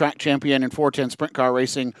become a track champion in 410 sprint car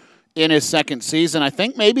racing in his second season. I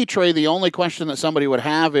think maybe, Trey, the only question that somebody would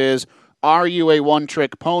have is, are you a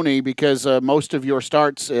one-trick pony? Because most of your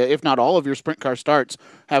starts, if not all of your sprint car starts,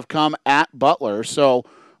 have come at Butler. So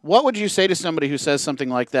what would you say to somebody who says something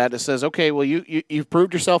like that says, okay, well, you've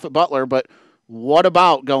proved yourself at Butler, but what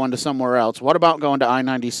about going to somewhere else? What about going to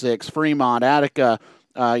I-96, Fremont, Attica?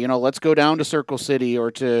 Let's go down to Circle City or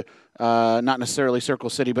to not necessarily Circle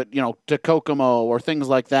City, but, to Kokomo or things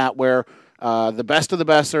like that where the best of the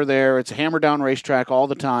best are there. It's a hammer-down racetrack all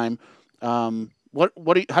the time. How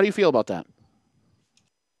do you feel about that?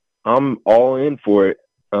 I'm all in for it.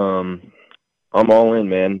 I'm all in,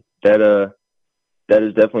 man. That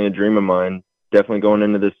is definitely a dream of mine. Definitely going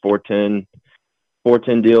into this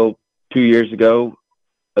 410 deal 2 years ago.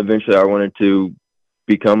 Eventually, I wanted to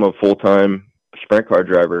become a full-time sprint car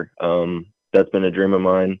driver. That's been a dream of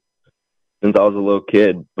mine since I was a little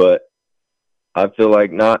kid. But I feel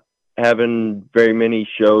like not having very many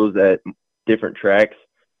shows at different tracks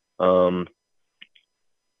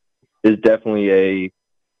is definitely a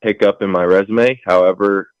hiccup in my resume.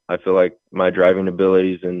 However, I feel like my driving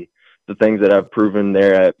abilities and the things that I've proven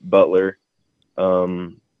there at Butler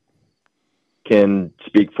can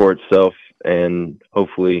speak for itself and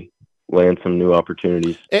hopefully land some new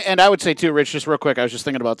opportunities. And I would say too, Rich, just real quick, I was just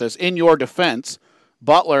thinking about this. In your defense,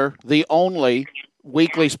 Butler, the only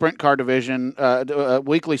weekly sprint car division,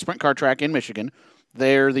 weekly sprint car track in Michigan,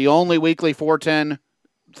 They're the only weekly 410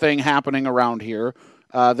 thing happening around here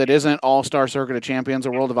that isn't All-Star Circuit of Champions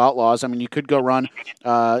or World of Outlaws. I mean, you could go run,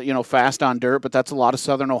 fast on dirt, but that's a lot of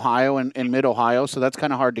Southern Ohio and Mid-Ohio, so that's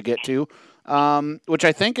kind of hard to get to, which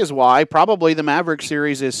I think is why probably the Maverick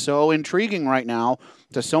Series is so intriguing right now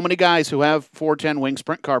to so many guys who have 410 wing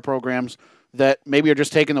sprint car programs that maybe are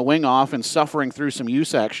just taking the wing off and suffering through some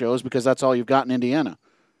USAC shows because that's all you've got in Indiana.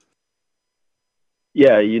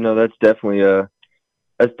 Yeah, that's definitely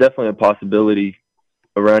a possibility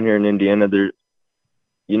around here in Indiana.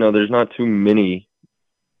 There's not too many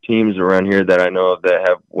teams around here that I know of that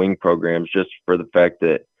have wing programs, just for the fact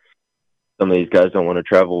that some of these guys don't want to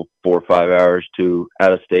travel 4 or 5 hours to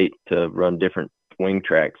out of state to run different wing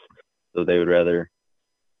tracks. So they would rather,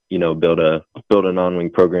 build a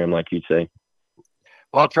non-wing program, like you say.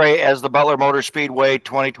 Well, Trey, as the Butler Motor Speedway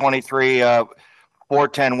 2023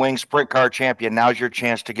 410 wing sprint car champion, now's your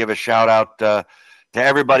chance to give a shout out to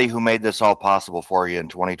everybody who made this all possible for you in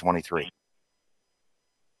 2023.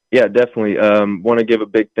 Yeah, definitely. Want to give a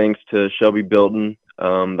big thanks to Shelby Bilton,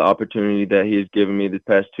 the opportunity that he has given me the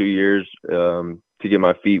past 2 years to get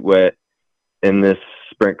my feet wet in this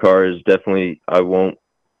sprint car is definitely, I won't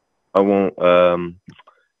ever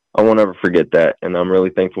forget that. And I'm really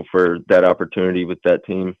thankful for that opportunity with that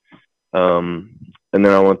team. And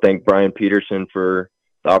then I want to thank Brian Peterson for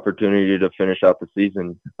the opportunity to finish out the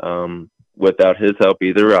season. Without his help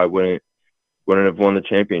either, I wouldn't have won the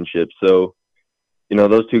championship. So,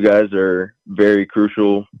 those two guys are very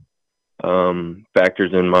crucial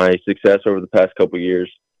factors in my success over the past couple of years,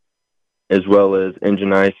 as well as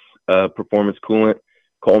Engine Ice Performance Coolant,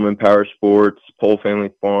 Coleman Power Sports, Pole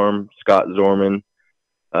Family Farm, Scott Zorman,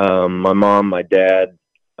 my mom, my dad,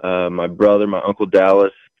 my brother, my Uncle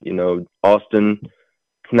Dallas, Austin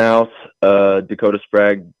Knaus, Dakota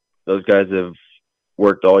Sprague. Those guys have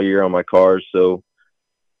worked all year on my cars. So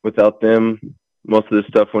without them, most of this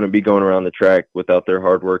stuff wouldn't be going around the track without their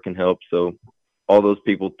hard work and help. So all those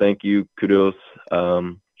people, thank you. Kudos.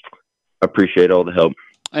 Appreciate all the help.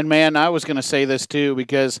 And man, I was going to say this too,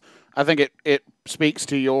 because I think it speaks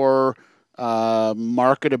to your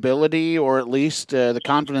marketability, or at least the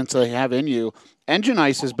confidence they have in you. Engine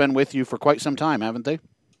Ice has been with you for quite some time, haven't they?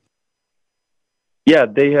 Yeah,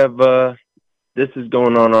 they have. This is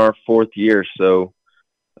going on our 4th year, so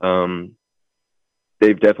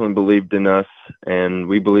they've definitely believed in us, and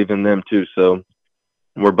we believe in them too. So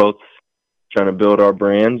we're both trying to build our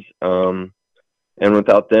brands, and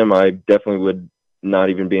without them, I definitely would not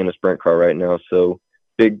even be in a sprint car right now. So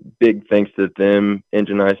big thanks to them,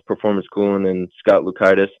 Engine Ice, Performance Cooling, and Scott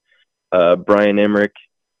Lukaitis, Brian Emmerich.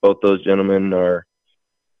 Both those gentlemen are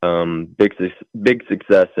big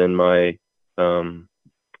success in my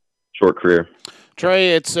short career.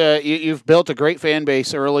 Trey, it's you've built a great fan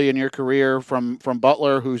base early in your career from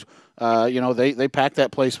Butler, who's they packed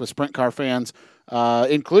that place with sprint car fans,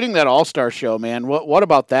 including that All-Star show, man. What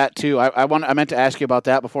about that too? I meant to ask you about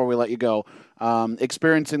that before we let you go.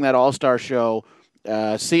 Experiencing that All-Star show,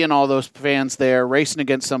 seeing all those fans there, racing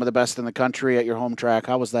against some of the best in the country at your home track.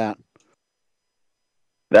 How was that?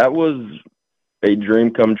 That was a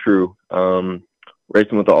dream come true.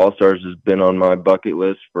 Racing with the All-Stars has been on my bucket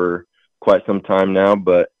list for quite some time now,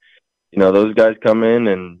 but those guys come in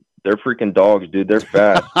and they're freaking dogs, dude. They're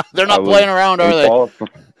fast. They're not playing around, are they?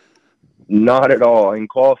 Not at all. In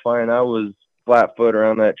qualifying, I was flat foot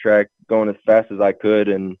around that track, going as fast as I could,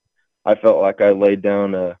 and I felt like I laid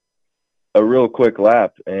down a real quick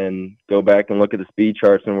lap. And go back and look at the speed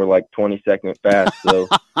charts, and we're like 20-second fast. So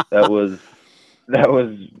that was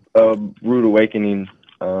a rude awakening.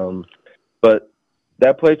 But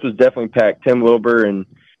that place was definitely packed. Tim Wilbur and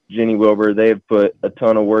Jenny Wilbur, they have put a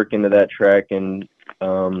ton of work into that track and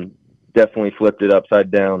definitely flipped it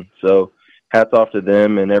upside down. So hats off to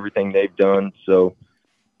them and everything they've done. So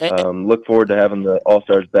look forward to having the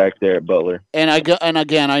All-Stars back there at Butler. And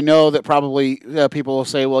again, I know that probably people will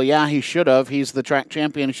say, well, yeah, he should have. He's the track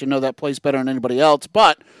champion. He should know that place better than anybody else.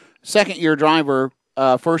 But second-year driver,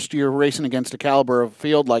 first year racing against a caliber of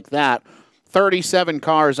field like that, 37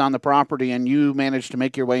 cars on the property, and you managed to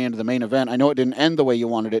make your way into the main event. I know it didn't end the way you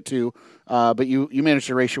wanted it to, but you managed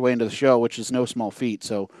to race your way into the show, which is no small feat.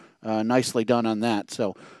 So nicely done on that.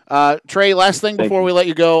 So Trey, last thing before we let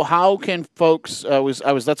you go, how can folks? That's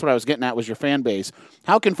what I was getting at, was your fan base.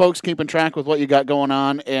 How can folks keep in track with what you got going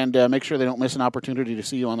on and make sure they don't miss an opportunity to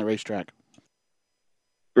see you on the racetrack?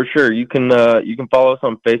 For sure, you can follow us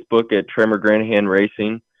on Facebook at Trey McGranahan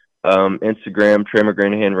Racing, Instagram Trey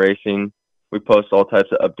McGranahan Racing. We post all types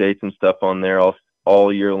of updates and stuff on there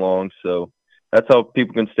all year long. So that's how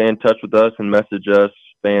people can stay in touch with us and message us,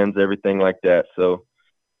 fans, everything like that. So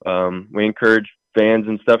we encourage fans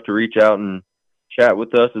and stuff to reach out and chat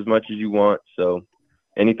with us as much as you want. So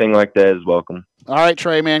anything like that is welcome. All right,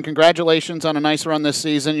 Trey, man, congratulations on a nice run this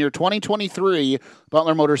season. Your 2023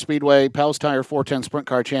 Butler Motor Speedway Pals Tire 410 Sprint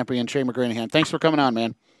Car Champion, Trey McGranahan. Thanks for coming on,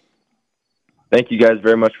 man. Thank you guys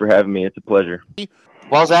very much for having me. It's a pleasure.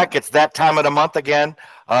 Well, Zach, it's that time of the month again.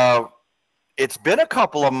 It's been a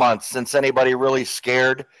couple of months since anybody really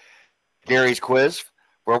scared Gary's quiz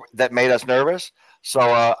that made us nervous.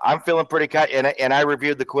 So I'm feeling pretty and I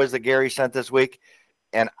reviewed the quiz that Gary sent this week,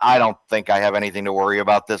 and I don't think I have anything to worry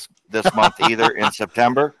about this month either in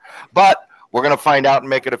September. But we're going to find out and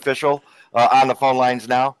make it official on the phone lines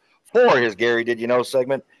now for his Gary Did You Know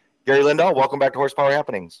segment. Gary Lindahl, welcome back to Horsepower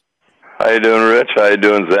Happenings. How you doing, Rich? How you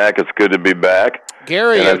doing, Zach? It's good to be back.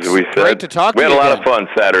 Gary, it's great to talk to you. We had a lot of fun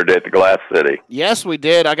Saturday at the Glass City. Yes, we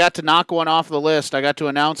did. I got to knock one off the list. I got to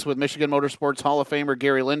announce with Michigan Motorsports Hall of Famer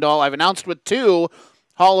Gary Lindahl. I've announced with 2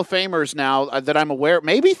 Hall of Famers now that I'm aware,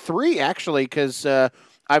 maybe 3 actually, because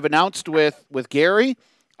I've announced with Gary,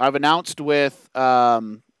 I've announced with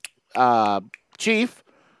Chief,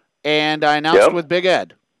 and I announced with Big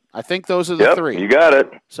Ed. I think those are the 3. You got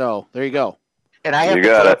it. So there you go. And I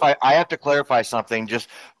have to clarify something. Just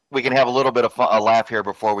we can have a little bit of a laugh here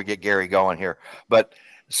before we get Gary going here. But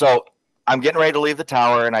so I'm getting ready to leave the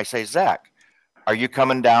tower, and I say, Zach, are you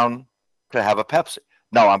coming down to have a Pepsi?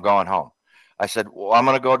 No, I'm going home. I said, well, I'm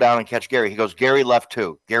going to go down and catch Gary. He goes, Gary left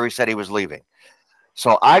too. Gary said he was leaving.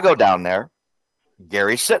 So I go down there.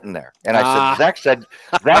 Gary's sitting there, and I said,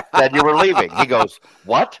 Zach said you were leaving. He goes,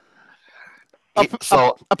 what?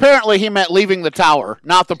 So apparently he meant leaving the tower,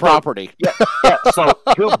 not the property. Yeah. So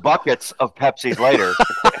 2 buckets of Pepsis later,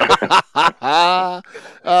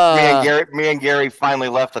 me and Gary finally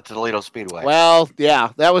left the Toledo Speedway. Well,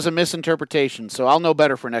 yeah, that was a misinterpretation. So I'll know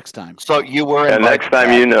better for next time. So you were. And next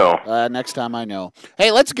time you know. Next time I know.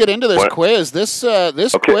 Hey, let's get into this quiz. This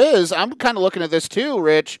quiz, I'm kind of looking at this too,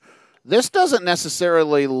 Rich. This doesn't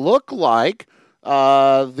necessarily look like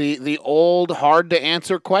the old hard to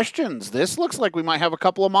answer questions. This looks like we might have a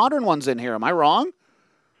couple of modern ones in here. Am I wrong?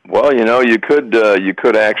 Well, you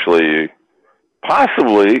could actually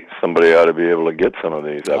possibly somebody ought to be able to get some of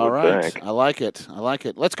these. I would think. I like it.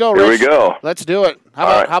 Let's go, Rich. Here we go. Let's do it.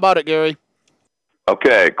 How about it, Gary?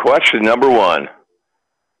 Okay. Question number 1: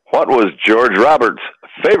 what was George Roberts'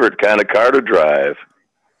 favorite kind of car to drive?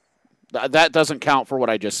 That doesn't count for what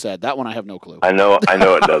I just said. That one I have no clue. I know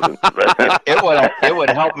it doesn't. It would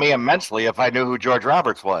help me immensely if I knew who George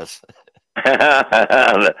Roberts was.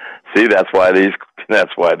 See, that's why these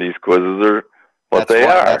quizzes are they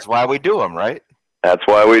are. That's why we do them, right? That's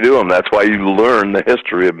why we do them. That's why you learn the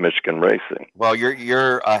history of Michigan racing. Well,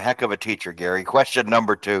 you're a heck of a teacher, Gary. Question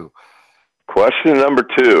number 2. Question number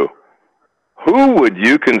 2: who would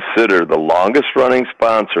you consider the longest running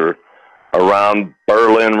sponsor around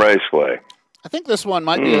Berlin Raceway? I think this one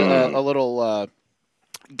might be a little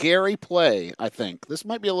Gary play, I think. This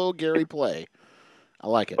might be a little Gary play. I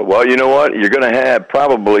like it. Well, you know what? You're going to have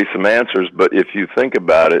probably some answers, but if you think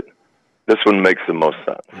about it, this one makes the most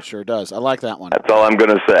sense. It sure does. I like that one. That's all I'm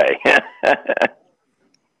going to say.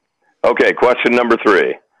 Okay, question number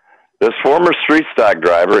 3. This former street stock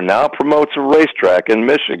driver now promotes a racetrack in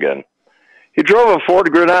Michigan. He drove a Ford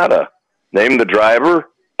Granada. Name the driver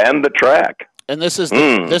and the track. And this is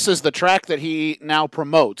the track that he now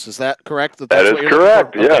promotes. Is that correct? That is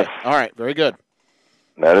correct, okay. Yes. All right, very good.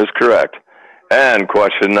 That is correct. And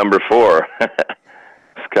question number 4.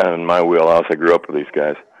 It's kind of in my wheelhouse. I grew up with these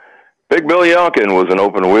guys. Big Bill Yonkin was an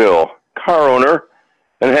open-wheel car owner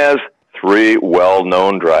and has 3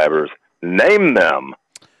 well-known drivers. Name them.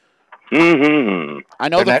 I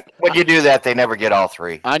know when you do that, they never get all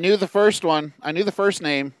 3. I knew the first one. I knew the first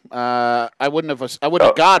name. I wouldn't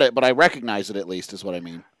have got it, but I recognize it at least. Is what I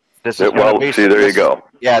mean. There you go.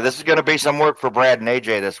 Yeah, this is going to be some work for Brad and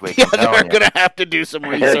AJ this week. Yeah, they're going to have to do some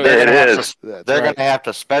research. They're going to have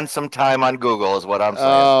to spend some time on Google, is what I'm saying.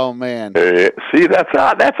 Oh man! See, that's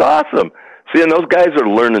awesome. See, and those guys are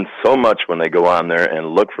learning so much when they go on there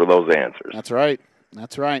and look for those answers. That's right.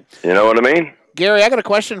 You know what I mean? Gary, I got a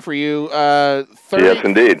question for you. Yes,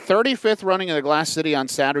 indeed. 35th running of the Glass City on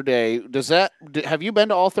Saturday. Have you been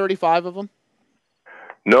to all 35 of them?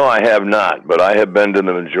 No, I have not, but I have been to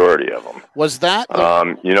the majority of them. Was that?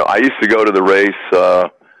 I used to go to the race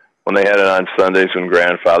when they had it on Sundays when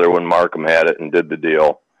Markham had it and did the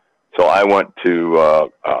deal. So I went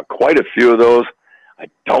to quite a few of those. I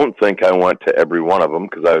don't think I went to every one of them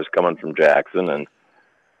because I was coming from Jackson, and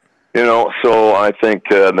So I think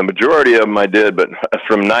the majority of them I did, but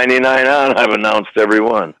from 99 on, I've announced every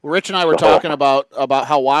one. Rich and I were talking about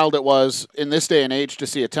how wild it was in this day and age to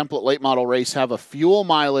see a template late model race have a fuel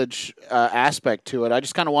mileage aspect to it. I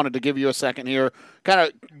just kind of wanted to give you a second here, kind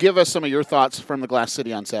of give us some of your thoughts from the Glass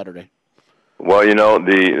City on Saturday. Well,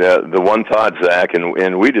 the one thought, Zach,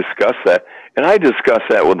 and we discussed that, and I discussed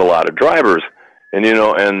that with a lot of drivers, and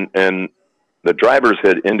and the drivers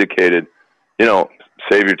had indicated,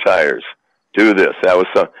 save your tires, do this. That was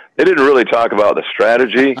some. They didn't really talk about the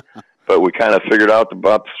strategy, but we kind of figured out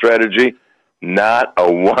about the strategy. Not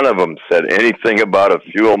a one of them said anything about a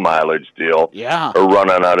fuel mileage deal or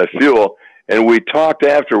running out of fuel. And we talked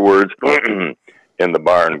afterwards in the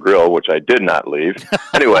bar and grill, which I did not leave.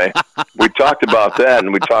 Anyway, we talked about that,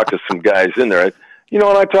 and we talked to some guys in there. And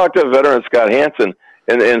I talked to veteran Scott Hansen,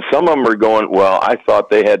 and some of them are going, well, I thought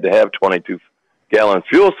they had to have 22-gallon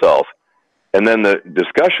fuel cells. And then the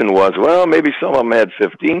discussion was, well, maybe some of them had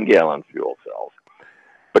 15-gallon fuel cells.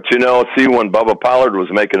 But, see, when Bubba Pollard was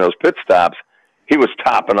making those pit stops, he was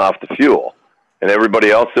topping off the fuel. And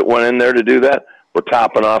everybody else that went in there to do that were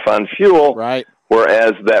topping off on fuel. Right.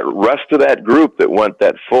 Whereas that rest of that group that went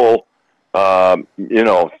that full,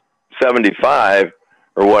 75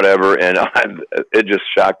 or whatever, and it just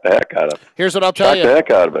shocked the heck out of us. Here's what I'll tell you. Shocked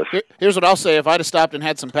the heck out of us. Here's what I'll say. If I'd have stopped and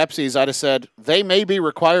had some Pepsis, I'd have said they may be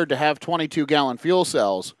required to have 22-gallon fuel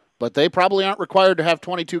cells, but they probably aren't required to have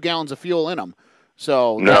 22 gallons of fuel in them.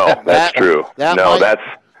 So that's true. That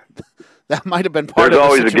might have been part of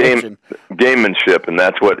the situation. There's always a gamemanship, and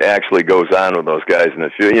that's what actually goes on with those guys in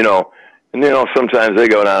the fuel. And sometimes they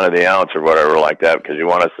go down to the ounce or whatever like that because you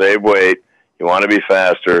want to save weight, you want to be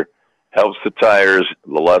faster. Helps the tires,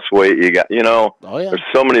 the less weight you got. There's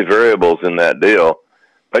so many variables in that deal.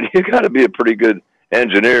 But you got to be a pretty good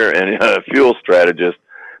engineer and a fuel strategist.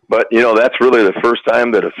 But, that's really the first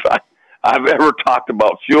time that I've ever talked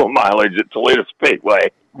about fuel mileage at Toledo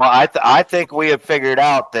Speedway. Well, I think we have figured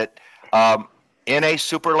out that in a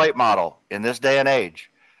super late model, in this day and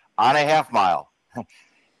age, on a half mile,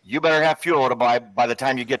 you better have fuel by the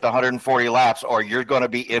time you get to 140 laps or you're going to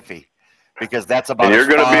be iffy. Because that's about. And you're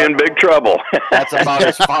going to be in big trouble. That's about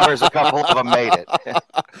as far as a couple of them made it.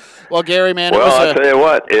 Well, Gary, man. I'll tell you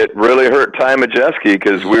what, it really hurt Ty Majeski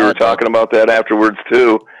because we were talking about that afterwards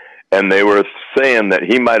too, and they were saying that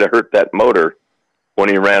he might have hurt that motor when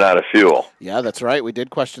he ran out of fuel. Yeah, that's right. We did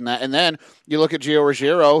question that. And then you look at Gio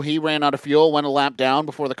Ruggiero. He ran out of fuel, went a lap down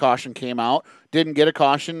before the caution came out. Didn't get a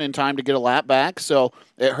caution in time to get a lap back, so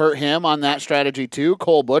it hurt him on that strategy too.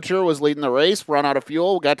 Cole Butcher was leading the race, run out of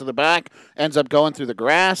fuel, got to the back, ends up going through the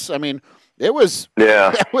grass. I mean, it was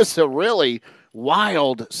a really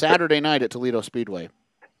wild Saturday night at Toledo Speedway.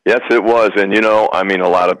 Yes, it was. And, a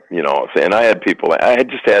lot of, and I had people, I had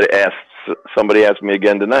just had somebody asked me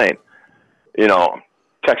again tonight,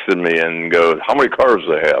 texted me and goes, how many cars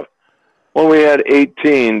do they have? Well, we had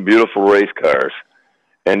 18 beautiful race cars.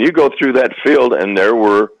 And you go through that field, and there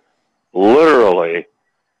were literally,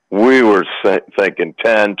 we were thinking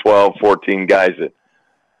 10, 12, 14 guys that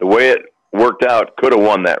the way it worked out could have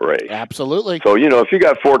won that race. Absolutely. So, if you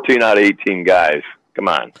got 14 out of 18 guys, come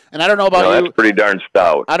on. And I don't know about you. That's pretty darn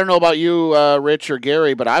stout. I don't know about you, Rich or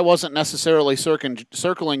Gary, but I wasn't necessarily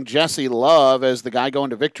circling Jesse Love as the guy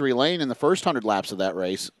going to victory lane in the first 100 laps of that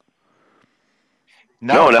race.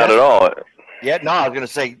 No, not at all. Yeah, no, I was going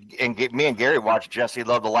to say, and me and Gary watched Jesse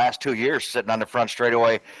Love the last 2 years sitting on the front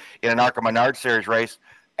straightaway in an ARCA Menard Series race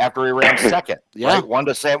after he ran second. Right? One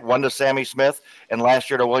to Sammy Smith, and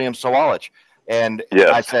last year to William Sawalich. And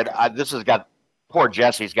I said, poor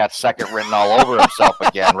Jesse's got second written all over himself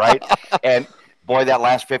again, right? And boy, that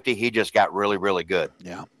last 50, he just got really, really good.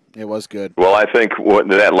 Yeah, it was good. Well, I think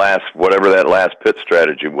whatever that last pit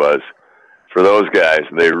strategy was, for those guys,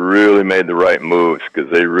 they really made the right moves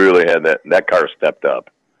because they really had that car stepped up,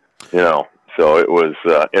 So it was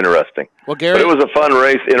interesting. Well, Gary, but it was a fun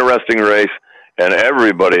race, interesting race, and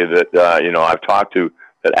everybody that I've talked to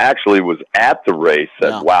that actually was at the race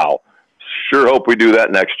said, "Wow, sure hope we do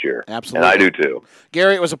that next year." Absolutely, and I do too.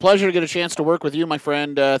 Gary, it was a pleasure to get a chance to work with you, my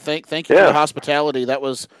friend. Thank you for the hospitality. That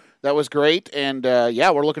was great, and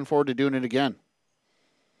we're looking forward to doing it again.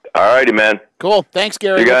 All righty, man. Cool. Thanks,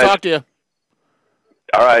 Gary. We'll talk to you.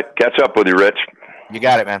 All right. Catch up with you, Rich. You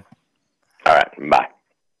got it, man. All right. Bye.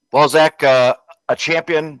 Well, Zach, a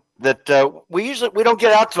champion that we don't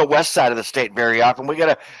get out to the west side of the state very often. We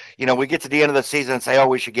got to, we get to the end of the season and say, oh,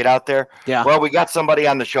 we should get out there. Yeah. Well, we got somebody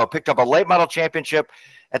on the show. Picked up a late model championship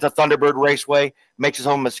at the Thunderbird Raceway. Makes his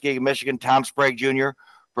home in Muskegon, Michigan. Tom Sprague Jr.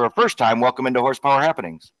 for a first time. Welcome into Horsepower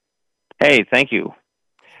Happenings. Hey, thank you.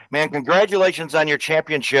 Man, congratulations on your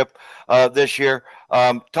championship this year.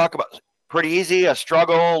 Talk about pretty easy, a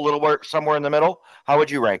struggle, a little work somewhere in the middle. How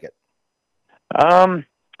would you rank it?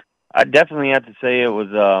 I definitely have to say it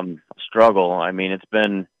was a struggle. I mean, it's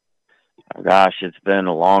been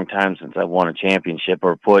a long time since I won a championship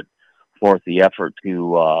or put forth the effort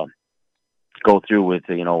to go through with,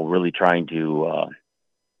 really trying to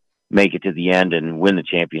make it to the end and win the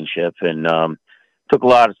championship. And took a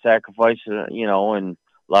lot of sacrifice, and a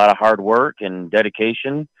lot of hard work and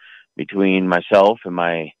dedication between myself and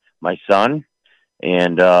my son.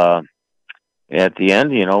 And at the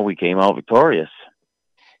end, we came out victorious.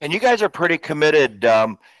 And you guys are pretty committed,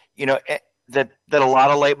 that a lot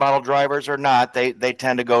of late model drivers are not. They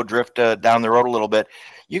tend to go drift down the road a little bit.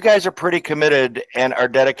 You guys are pretty committed and are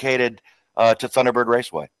dedicated to Thunderbird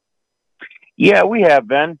Raceway. Yeah, we have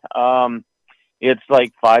been. It's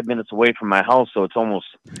like 5 minutes away from my house, so it's almost,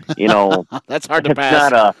 that's hard to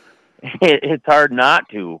pass. It's hard not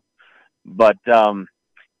to. But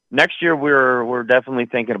next year we're definitely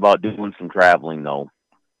thinking about doing some traveling, though.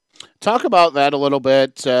 Talk about that a little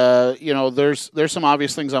bit. There's some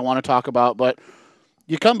obvious things I want to talk about, but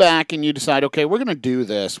you come back and you decide, okay, we're going to do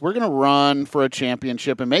this. We're going to run for a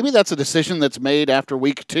championship, and maybe that's a decision that's made after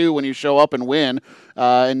week 2 when you show up and win,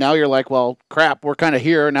 and now you're like, well, crap, we're kind of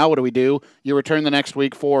here. Now what do? You return the next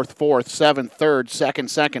week, 4th, 7th, 3rd,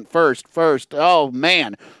 2nd, 1st. Oh,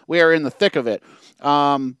 man, we are in the thick of it.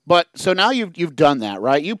 But so now you've done that,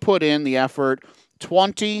 right? You put in the effort,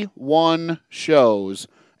 21 shows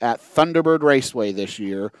at Thunderbird Raceway this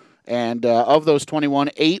year. And of those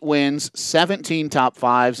 21, 8 wins, 17 top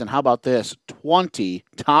 5s, and how about this? 20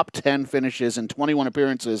 top 10 finishes and 21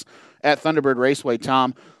 appearances at Thunderbird Raceway.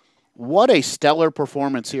 Tom, what a stellar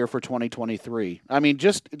performance here for 2023. I mean,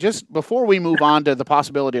 just before we move on to the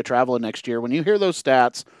possibility of traveling next year, when you hear those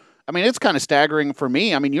stats, I mean, it's kind of staggering for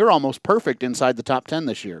me. I mean, you're almost perfect inside the top 10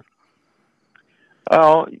 this year.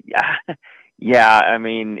 Oh, yeah. Yeah, I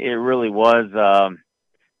mean, it really was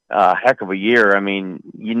a heck of a year. I mean,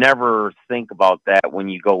 you never think about that when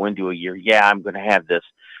you go into a year. Yeah, I'm going to have this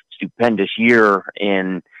stupendous year,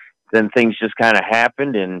 and then things just kind of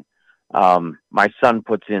happened. And my son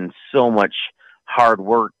puts in so much hard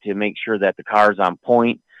work to make sure that the car's on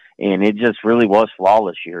point, and it just really was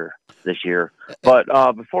flawless this year. But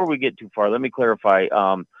before we get too far, let me clarify.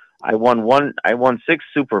 I won 6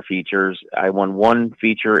 super features. I won 1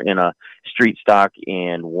 feature in a street stock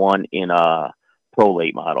and 1 in a pro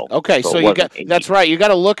late model. Okay, so you got that's right. You got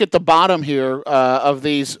to look at the bottom here of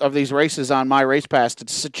these races on My Race Pass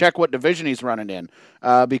to check what division he's running in,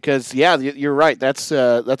 because you're right. That's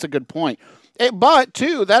a good point. But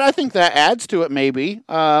too, that I think that adds to it. Maybe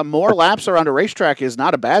more laps around a racetrack is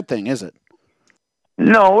not a bad thing, is it?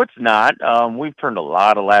 No, it's not. We've turned a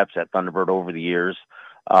lot of laps at Thunderbird over the years.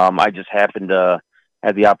 I just happened to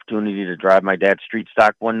have the opportunity to drive my dad's street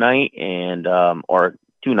stock one night and or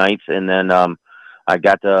 2 nights, and then I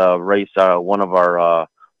got to race one of our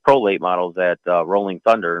pro late models at Rolling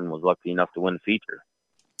Thunder and was lucky enough to win the feature.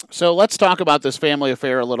 So let's talk about this family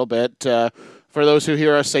affair a little bit. For those who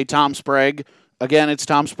hear us say Tom Sprague, again, it's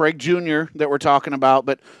Tom Sprague Jr. that we're talking about.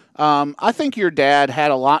 But I think your dad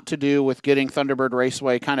had a lot to do with getting Thunderbird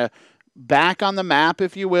Raceway kind of back on the map,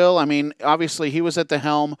 if you will. I mean, obviously he was at the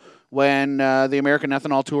helm when the American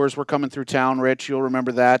Ethanol Tours were coming through town, Rich. You'll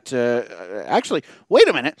remember that. Actually, wait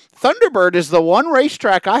a minute. Thunderbird is the one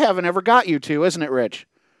racetrack I haven't ever got you to, isn't it, Rich?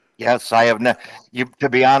 Yes, I have. To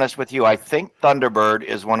be honest with you, I think Thunderbird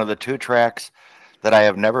is one of the 2 tracks that I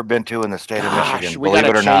have never been to in the state of Michigan. We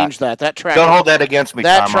got to change that. That track. Don't hold that against me,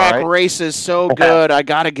 That Tom, track right? race is so good. I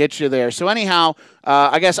got to get you there. So anyhow,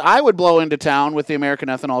 I guess I would blow into town with the American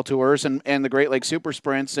Ethanol Tours and the Great Lakes Super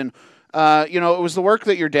Sprints. And, it was the work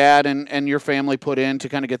that your dad and your family put in to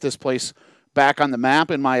kind of get this place back on the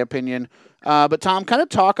map, in my opinion. But, Tom, kind of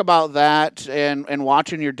talk about that and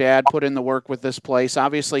watching your dad put in the work with this place.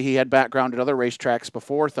 Obviously, he had background at other racetracks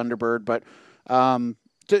before Thunderbird, but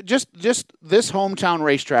just this hometown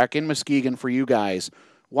racetrack in Muskegon for you guys,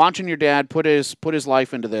 watching your dad put his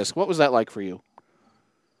life into this. What was that like for you?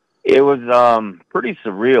 It was pretty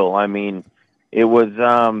surreal. I mean, it was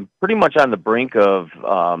pretty much on the brink of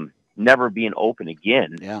never being open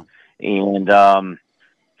again. Yeah. And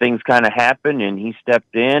things kind of happened, and he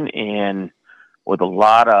stepped in, and with a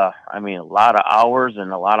lot of hours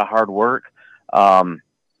and a lot of hard work,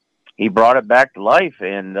 he brought it back to life.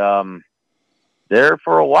 And there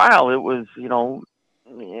for a while, it was,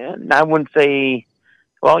 I wouldn't say,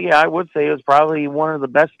 I would say it was probably one of the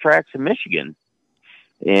best tracks in Michigan.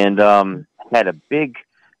 And had a big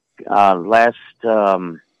last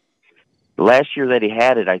year that he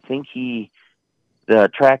had it. I think the the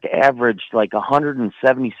track averaged like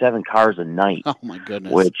 177 cars a night. Oh my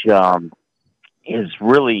goodness! Which is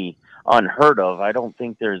really unheard of. I don't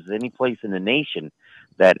think there's any place in the nation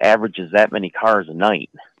that averages that many cars a night.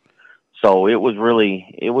 So it was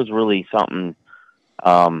really something.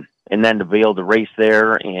 And then to be able to race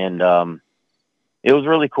there, and it was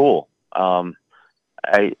really cool. I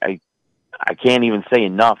can't even say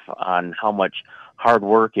enough on how much hard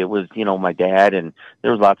work it was. My dad, and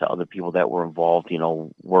there was lots of other people that were involved.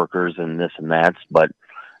 Workers and this and that. But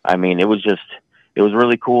I mean, it was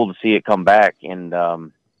really cool to see it come back, and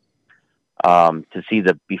to see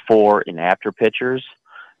the before and after pictures,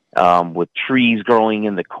 with trees growing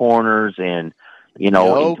in the corners, and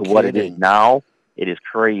into what it is now. It is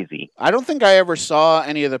crazy. I don't think I ever saw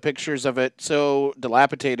any of the pictures of it so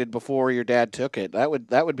dilapidated before your dad took it. That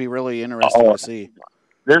would be really interesting to see.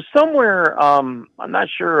 There's somewhere, I'm not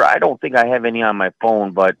sure, I don't think I have any on my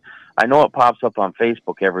phone, but I know it pops up on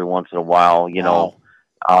Facebook every once in a while,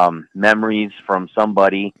 memories from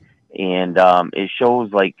somebody, and it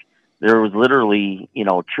shows like there was literally,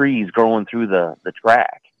 trees growing through the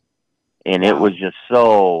track, and it was just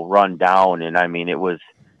so run down, and I mean, it was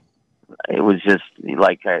just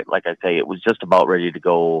like I say, it was just about ready to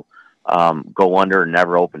go under and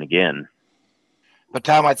never open again. But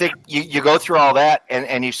Tom, I think you go through all that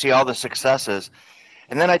and you see all the successes,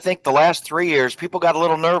 and then I think the last 3 years people got a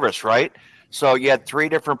little nervous, right? So you had 3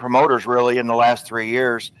 different promoters really in the last 3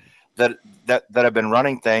 years that have been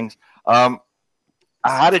running things. How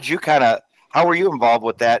were you involved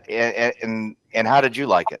with that, and how did you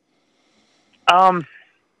like it?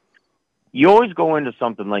 You always go into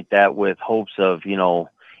something like that with hopes of,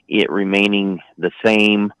 it remaining the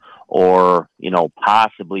same or,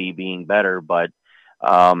 possibly being better, but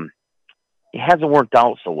it hasn't worked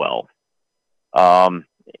out so well.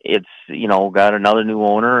 It's, got another new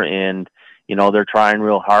owner, and, they're trying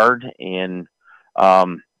real hard, and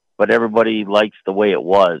but everybody likes the way it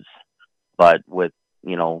was. But with,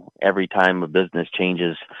 every time a business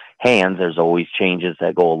changes hands, there's always changes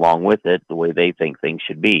that go along with it, the way they think things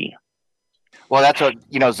should be. Well, that's what,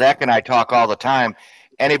 Zach and I talk all the time.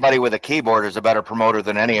 Anybody with a keyboard is a better promoter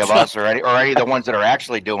than any of us, or any of the ones that are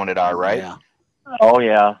actually doing it are, right? Yeah. Oh,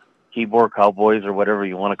 yeah. Keyboard cowboys, or whatever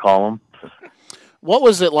you want to call them. What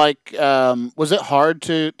was it like? Was it hard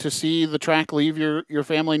to see the track leave your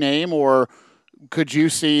family name, or could you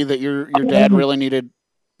see that your dad really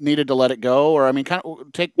needed to let it go? Or, I mean, kind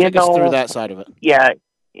of take us through that side of it. Yeah,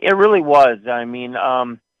 it really was. I mean,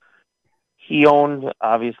 he owned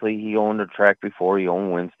a track before. He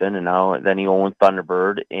owned Winston, and then he owned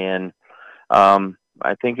Thunderbird. And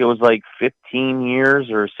I think it was like 15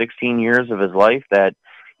 years or 16 years of his life that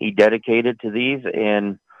he dedicated to these,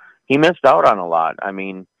 and he missed out on a lot. I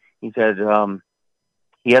mean, he said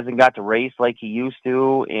he hasn't got to race like he used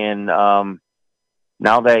to, and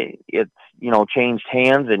now that it's changed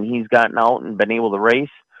hands and he's gotten out and been able to race,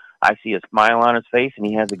 I see a smile on his face, and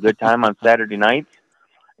he has a good time on Saturday nights.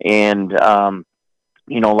 And,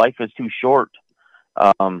 life is too short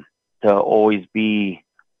to always be,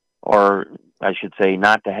 or I should say,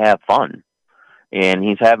 not to have fun. And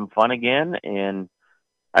he's having fun again. And,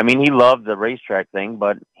 I mean, he loved the racetrack thing,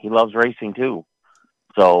 but he loves racing too.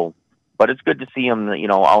 So, but it's good to see him,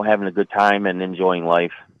 out having a good time and enjoying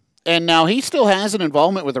life. And now he still has an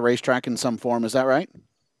involvement with the racetrack in some form. Is that right?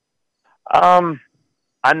 I'm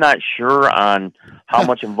not sure on how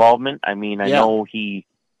much involvement. I mean, I know he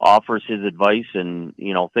offers his advice and,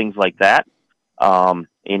 things like that. And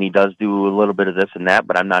he does do a little bit of this and that,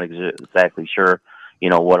 but I'm not exactly sure,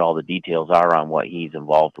 what all the details are on what he's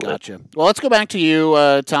involved with. Gotcha. Well, let's go back to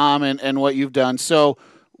you, Tom, and what you've done. So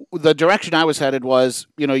the direction I was headed was,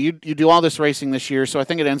 you do all this racing this year. So I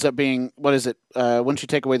think it ends up being, what is it? Once you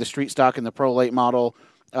take away the street stock and the pro late model,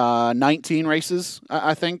 19 races,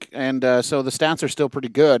 I think. And so the stats are still pretty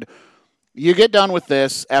good. You get done with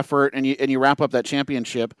this effort and you wrap up that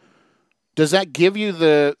championship. Does that give you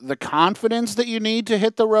the confidence that you need to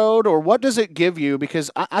hit the road, or what does it give you? Because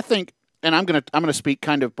I think, and I'm gonna speak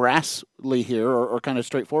kind of brassly here, or kind of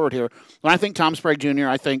straightforward here. When I think Tom Sprague Jr.,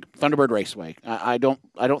 I think Thunderbird Raceway. I don't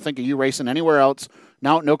think of you racing anywhere else.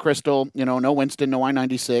 No Crystal, no Winston, no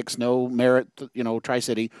I-96, no Merritt,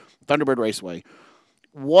 Tri-City, Thunderbird Raceway.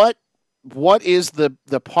 What is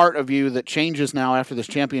the part of you that changes now after this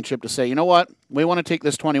championship to say, you know what, we want to take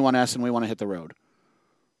this 21S and we want to hit the road?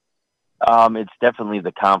 It's definitely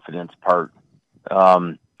the confidence part.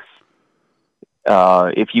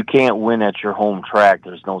 If you can't win at your home track,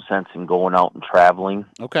 there's no sense in going out and traveling.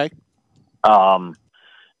 Okay. Now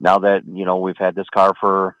that, we've had this car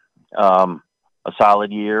for a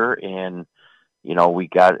solid year, and, we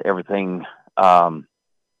got everything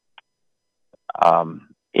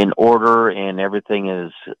in order and everything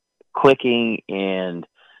is clicking, and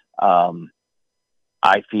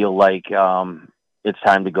I feel like it's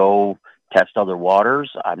time to go test other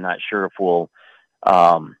waters. I'm not sure if we'll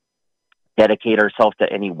dedicate ourselves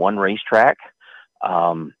to any one racetrack.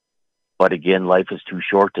 But again, life is too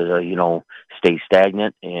short to, stay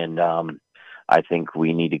stagnant. And I think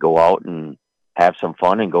we need to go out and have some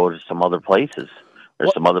fun and go to some other places.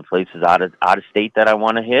 There's some other places out of state that I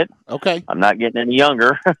want to hit. Okay. I'm not getting any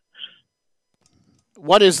younger.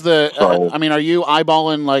 What is the, are you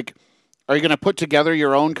eyeballing, are you going to put together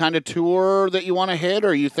your own kind of tour that you want to hit? Or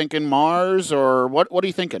are you thinking Mars, or what are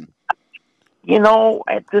you thinking?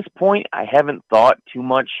 At this point, I haven't thought too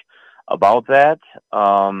much about that.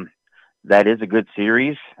 That is a good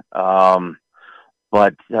series.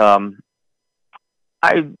 But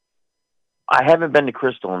I haven't been to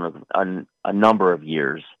Crystal in a number of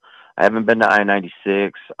years. I haven't been to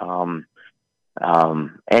I-96.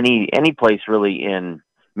 Any place really in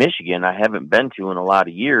Michigan I haven't been to in a lot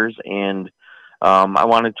of years, and I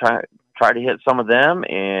want to try to hit some of them.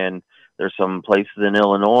 And there's some places in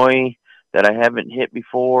Illinois that I haven't hit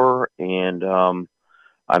before, and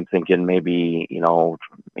I'm thinking maybe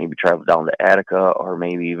travel down to Attica, or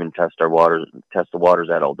maybe even test the waters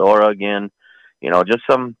at Eldora again. Just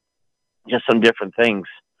some different things,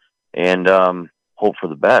 and hope for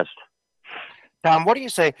the best. Tom, what do you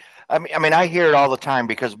say? I mean, I hear it all the time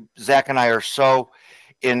because Zach and I are so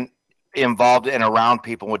involved and around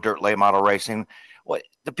people with dirt late model racing.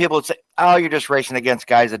 The people would say, "Oh, you're just racing against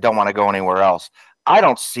guys that don't want to go anywhere else." I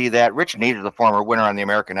don't see that. Rich Needler, the former winner on the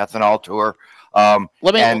American Ethanol Tour.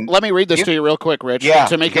 Let me read this to you real quick, Rich,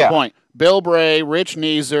 to make your point. Bill Bray, Rich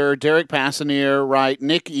Neeser, Derek Passanier, right,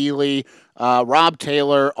 Nick Ely, Rob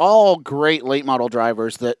Taylor, all great late model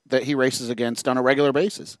drivers that he races against on a regular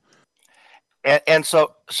basis. And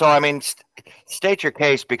so I mean, state your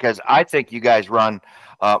case, because I think you guys run.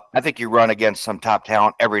 I think you run against some top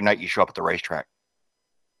talent every night you show up at the racetrack.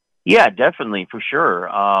 Yeah, definitely, for sure.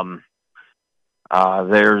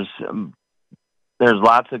 There's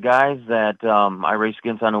lots of guys that I race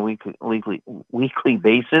against on a weekly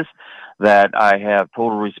basis that I have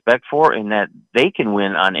total respect for, and that they can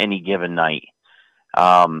win on any given night.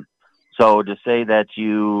 So to say that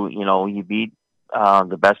you beat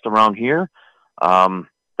the best around here,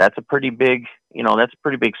 that's a pretty big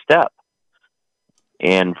step.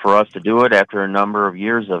 And for us to do it after a number of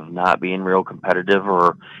years of not being real competitive,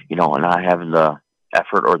 or not having the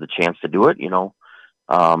effort or the chance to do it,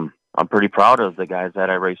 I'm pretty proud of the guys that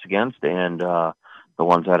I race against and the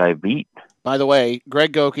ones that I beat. By the way,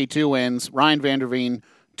 Greg Goki, 2 wins. Ryan Vanderveen,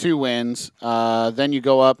 2 wins. Then you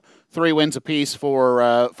go up 3 wins apiece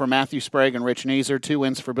for Matthew Sprague and Rich Neeser, 2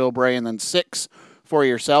 wins for Bill Bray, and then 6 for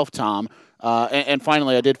yourself, Tom. And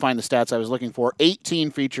finally, I did find the stats I was looking for. 18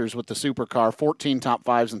 features with the supercar, 14 top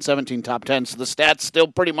 5s, and 17 top 10s. So the stats still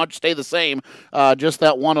pretty much stay the same. Just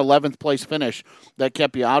that 11th place finish that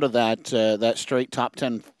kept you out of that straight top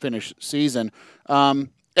 10 finish season.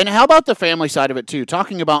 And how about the family side of it, too?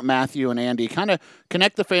 Talking about Matthew and Andy, kind of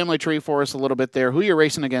connect the family tree for us a little bit there. Who you're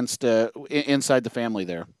racing against inside the family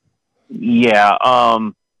there? Yeah,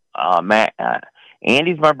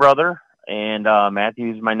 Andy's my brother, and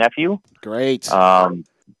Matthew's my nephew. Great. Both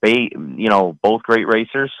great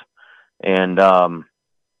racers, and I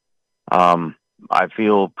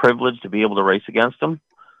feel privileged to be able to race against them,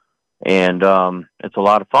 and it's a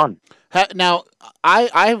lot of fun. Now,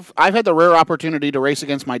 I've had the rare opportunity to race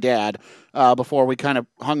against my dad before we kind of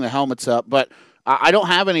hung the helmets up, but I don't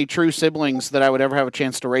have any true siblings that I would ever have a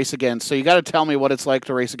chance to race against. So you got to tell me what it's like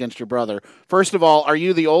to race against your brother. First of all, are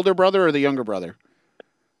you the older brother or the younger brother?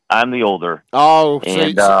 I'm the older. Oh,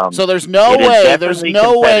 so there's no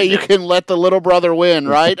way you can let the little brother win,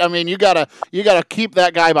 right? I mean, you gotta keep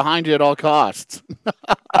that guy behind you at all costs.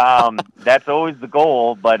 That's always the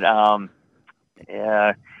goal, but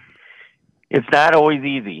it's not always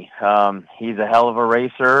easy. He's a hell of a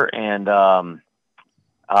racer, and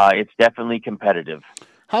it's definitely competitive.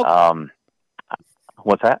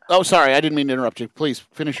 What's that? Oh, sorry, I didn't mean to interrupt you. Please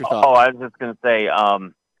finish your thought. Oh, I was just going to say,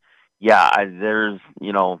 there's,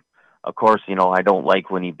 of course, I don't like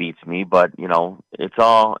when he beats me, but it's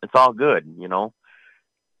all good,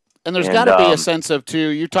 And there's got to be a sense of too.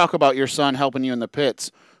 You talk about your son helping you in the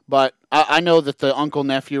pits, but I know that the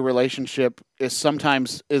uncle-nephew relationship is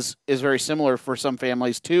sometimes is very similar for some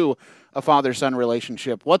families to a father-son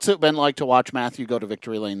relationship. What's it been like to watch Matthew go to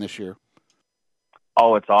victory lane this year?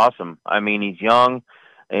 Oh, it's awesome. I mean, he's young,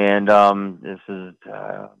 and this is,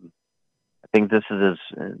 I think this is his,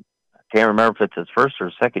 I can't remember if it's his first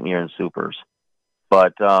or second year in Supers,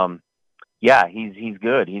 but yeah, he's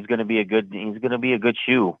good. He's going to be a good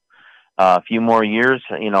shoe. A few more years,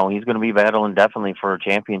 he's going to be battling definitely for a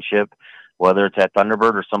championship, whether it's at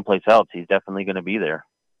Thunderbird or someplace else. He's definitely going to be there.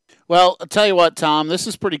 Well, I'll tell you what, Tom, this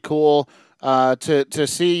is pretty cool to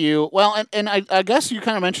see you. Well, and I guess you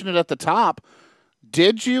kind of mentioned it at the top.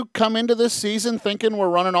 Did you come into this season thinking we're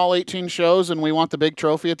running all 18 shows and we want the big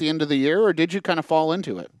trophy at the end of the year, or did you kind of fall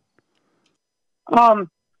into it?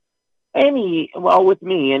 With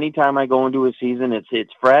me, anytime I go into a season,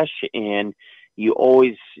 it's fresh, and you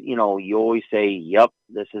always say, "Yep,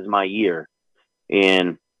 this is my year."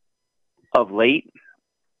 And of late,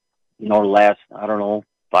 the last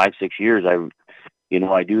 5-6 years,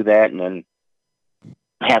 I do that, and then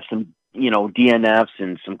have some DNFs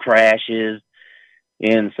and some crashes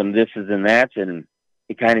and some thises and that's, and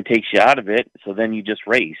it kind of takes you out of it. So then you just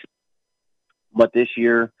race. But this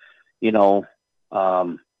year,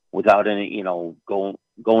 without any, going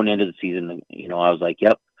into the season, I was like,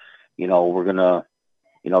 yep, we're gonna,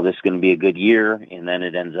 this is gonna be a good year, and then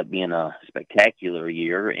it ends up being a spectacular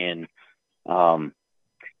year. And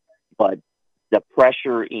but the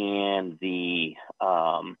pressure and the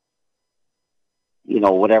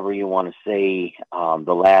whatever you want to say,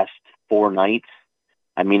 the last 4 nights,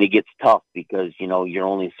 it gets tough because you're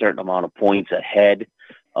only a certain amount of points ahead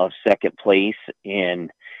of second place,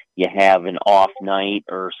 and you have an off night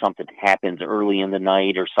or something happens early in the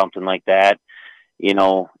night or something like that, it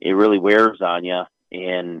really wears on you.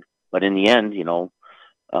 But in the end,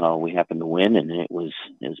 we happened to win, and it was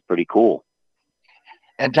pretty cool.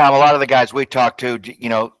 And Tom, a lot of the guys we talked to,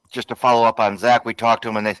 just to follow up on Zach, we talked to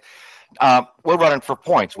them, and they, we're running for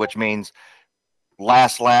points, which means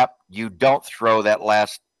last lap, you don't throw that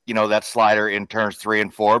last, that slider in turns 3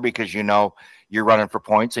 and 4, because you're running for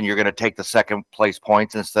points and you're going to take the second place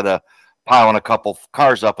points instead of piling a couple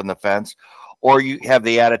cars up in the fence. Or you have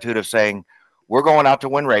the attitude of saying, we're going out to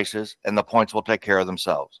win races and the points will take care of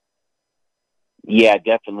themselves. Yeah,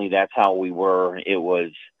 definitely. That's how we were. It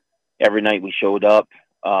was every night we showed up,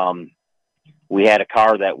 we had a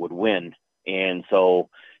car that would win. And so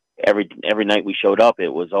every night we showed up, it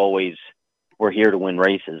was always, we're here to win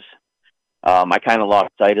races. I kind of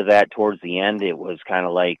lost sight of that towards the end. It was kind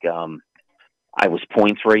of like I was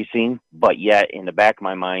points racing, but yet in the back of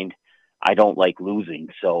my mind, I don't like losing,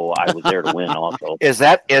 so I was there to win also.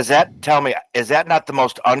 Tell me, is that not the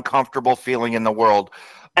most uncomfortable feeling in the world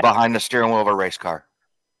behind the steering wheel of a race car?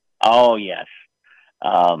 Oh, yes.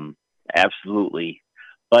 Absolutely.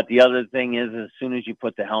 But the other thing is, as soon as you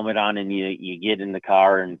put the helmet on and you get in the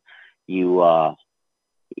car and you,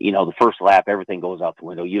 the first lap, everything goes out the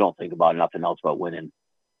window. You don't think about nothing else but winning.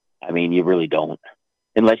 You really don't.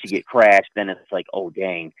 Unless you get crashed, then it's like, oh,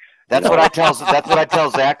 dang. That's what I tell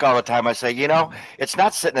Zach all the time. I say, it's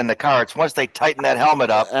not sitting in the car. It's once they tighten that helmet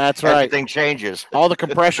up, that's right, everything changes. All the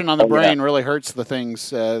compression on the brain really hurts the things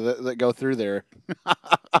that go through there.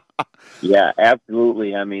 Yeah,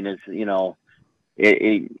 absolutely. It's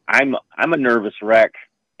I'm a nervous wreck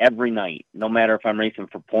every night, no matter if I'm racing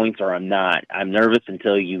for points or I'm not. I'm nervous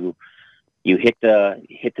until you hit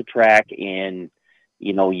the track and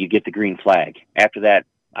you get the green flag. After that,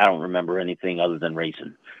 I don't remember anything other than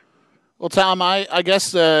racing. Well, Tom, I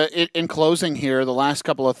guess in closing here, the last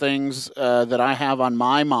couple of things that I have on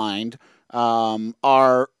my mind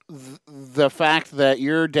are the fact that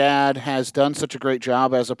your dad has done such a great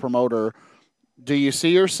job as a promoter. Do you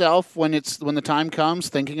see yourself when the time comes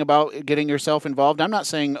thinking about getting yourself involved? I'm not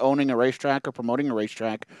saying owning a racetrack or promoting a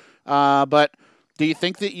racetrack, but do you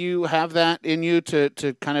think that you have that in you to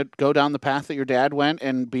kind of go down the path that your dad went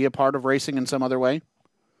and be a part of racing in some other way?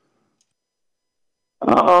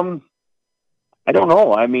 I don't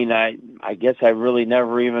know. I guess I really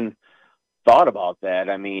never even thought about that.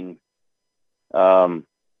 I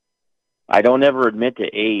don't ever admit to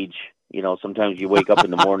age. Sometimes you wake up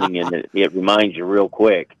in the morning and it reminds you real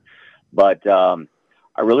quick. But I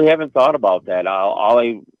really haven't thought about that. All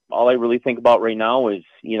I really think about right now is,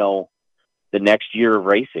 the next year of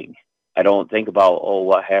racing. I don't think about,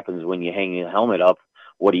 what happens when you hang your helmet up?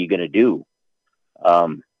 What are you going to do?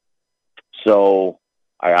 So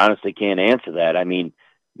I honestly can't answer that.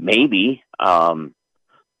 Maybe I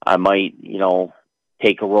might,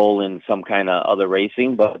 take a role in some kind of other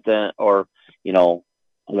racing, but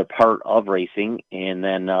other part of racing, and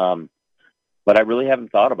then. But I really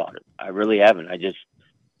haven't thought about it. I really haven't. I just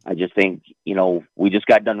think we just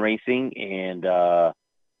got done racing, and all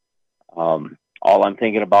I'm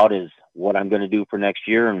thinking about is what I'm going to do for next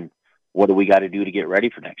year and what do we got to do to get ready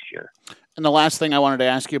for next year. And the last thing I wanted to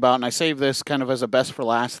ask you about, and I saved this kind of as a best for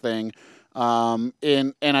last thing, and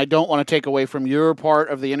I don't want to take away from your part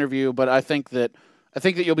of the interview, but I think that I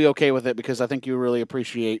think that you'll be okay with it because I think you really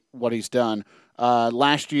appreciate what he's done.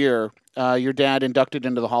 Last year, your dad inducted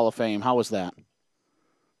into the Hall of Fame. How was that?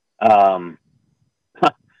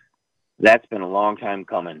 That's been a long time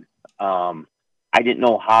coming. I didn't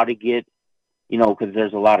know how to get, because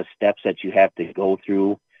there's a lot of steps that you have to go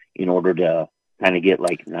through in order to kind of get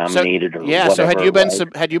like nominated or whatever. So had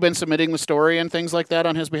you been submitting the story and things like that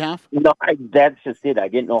on his behalf? No, that's just it. I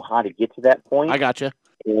didn't know how to get to that point. I gotcha.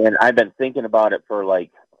 And I've been thinking about it for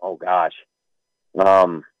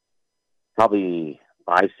probably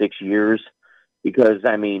 5-6 years, because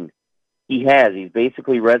he's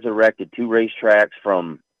basically resurrected 2 racetracks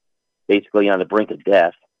from basically on the brink of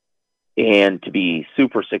death, and to be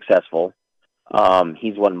super successful.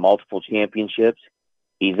 He's won multiple championships.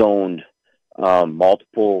 He's owned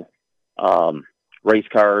multiple race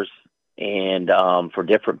cars and for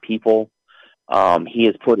different people. He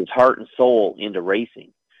has put his heart and soul into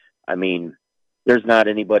racing. There's not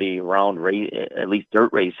anybody around, at least dirt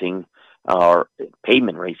racing or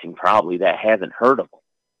pavement racing probably, that hasn't heard of him.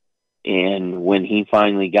 And when he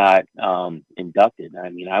finally got inducted,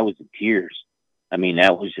 I was in tears.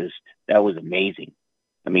 That was amazing.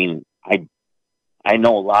 I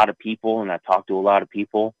know a lot of people, and I talked to a lot of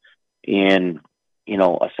people, and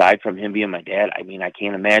aside from him being my dad, I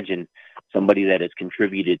can't imagine somebody that has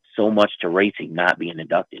contributed so much to racing not being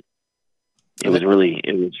inducted. It was really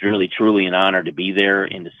truly an honor to be there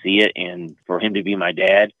and to see it, and for him to be my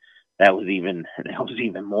dad, that was even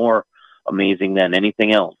more amazing than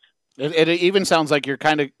anything else. It even sounds like you're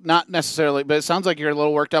kind of, not necessarily, but it sounds like you're a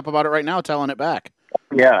little worked up about it right now, telling it back.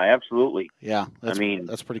 Yeah, absolutely. Yeah, that's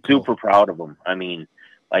pretty cool. Super proud of him.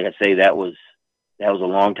 Like I say, that was a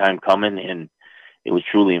long time coming, and it was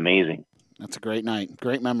truly amazing. That's a great night.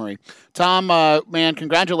 Great memory. Tom, man,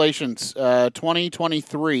 congratulations.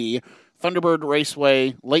 2023 Thunderbird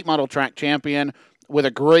Raceway late model track champion with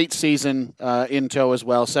a great season in tow as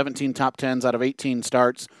well. 17 top 10s out of 18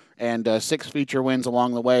 starts and 6 feature wins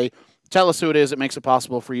along the way. Tell us who it is that makes it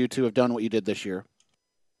possible for you to have done what you did this year.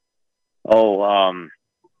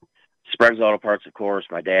 Sprague's Auto Parts, of course,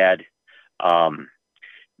 my dad.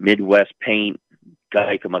 Midwest Paint,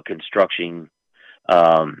 Geikema Construction,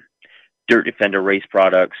 Dirt Defender Race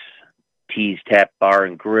Products, T's Tap Bar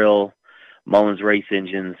and Grill, Mullins Race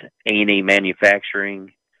Engines, A&A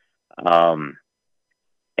Manufacturing,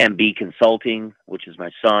 MB Consulting, which is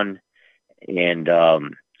my son, and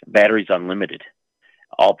Batteries Unlimited,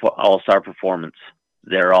 All-Star Performance.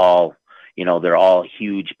 They're all a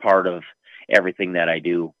huge part of everything that I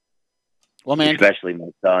do. Well, man, especially my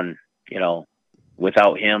son.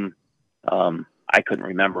 Without him, I couldn't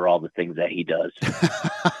remember all the things that he does.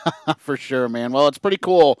 For sure, man. Well, it's pretty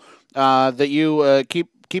cool that you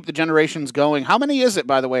keep the generations going. How many is it,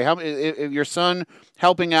 by the way? Your son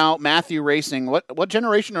helping out Matthew Racing? What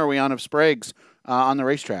generation are we on of Sprague's on the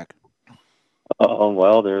racetrack?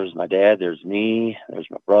 Well, there's my dad, there's me, there's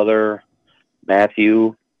my brother,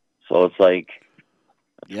 Matthew. So it's like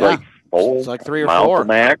 4. It's like 3 or 4.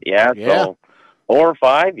 Mac, yeah. So 4 or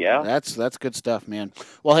 5, yeah. That's good stuff, man.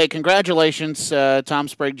 Well, hey, congratulations, Tom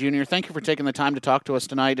Sprague Jr. Thank you for taking the time to talk to us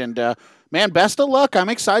tonight. And, man, best of luck. I'm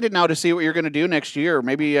excited now to see what you're going to do next year.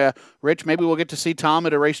 Maybe, Rich, we'll get to see Tom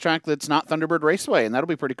at a racetrack that's not Thunderbird Raceway, and that'll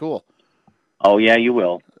be pretty cool. Oh, yeah, you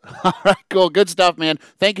will. All right, cool. Good stuff, man.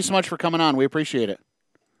 Thank you so much for coming on. We appreciate it.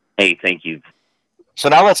 Hey, thank you. So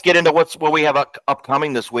now let's get into what we have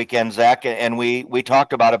upcoming this weekend, Zach, and we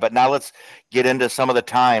talked about it, but now let's get into some of the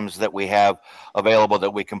times that we have available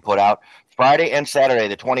that we can put out. Friday and Saturday,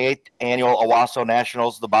 the 28th Annual Owasso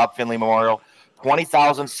Nationals, the Bob Finley Memorial,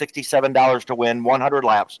 $20,067 to win, 100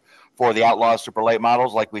 laps for the Outlaws Super Late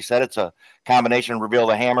Models. Like we said, it's a combination Reveal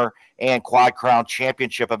the Hammer and Quad Crown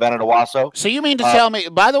Championship event at Owasso. So you mean to tell me,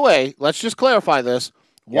 by the way, let's just clarify this.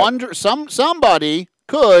 Yep. Somebody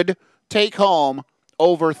could take home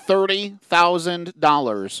over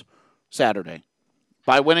 $30,000 Saturday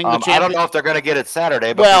by winning the championship. I don't know if they're going to get it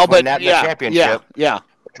Saturday, but between that and the championship. Yeah.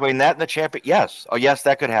 Between that and the champion, yes. Oh, yes,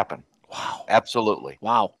 that could happen. Wow. Absolutely.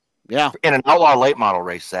 Wow. Yeah. In an outlaw late model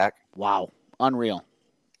race, Zach. Wow. Unreal.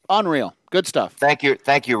 Good stuff. Thank you,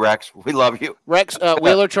 Rex. We love you, Rex.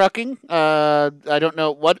 Wheeler Trucking. I don't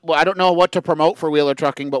know what to promote for Wheeler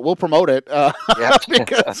Trucking, but we'll promote it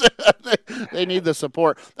because they need the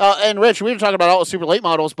support. And Rich, we were talking about all the super late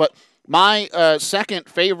models, but my second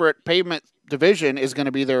favorite pavement division is going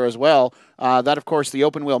to be there as well. That, of course, the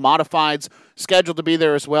open wheel modifieds scheduled to be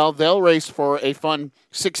there as well. They'll race for a fun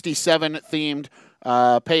 67 themed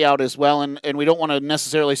payout as well, and we don't want to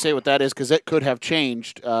necessarily say what that is because it could have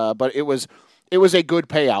changed, but it was it was a good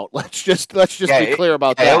payout. Let's just be clear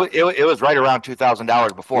about that. It was right around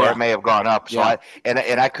 $2,000 before. Yeah. It may have gone up. So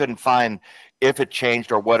I couldn't find if it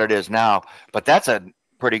changed or what it is now. But that's a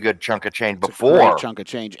pretty good chunk of change before. A great chunk of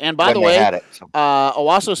change. And by the way,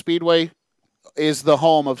 Owasso Speedway is the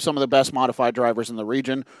home of some of the best modified drivers in the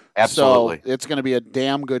region. Absolutely. So it's going to be a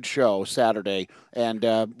damn good show Saturday. And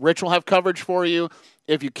Rich will have coverage for you.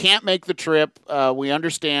 If you can't make the trip, we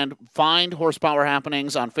understand. Find Horsepower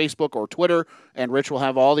Happenings on Facebook or Twitter, and Rich will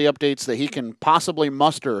have all the updates that he can possibly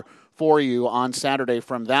muster for you on Saturday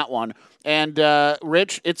from that one. And,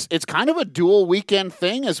 Rich, it's kind of a dual weekend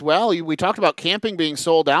thing as well. We talked about camping being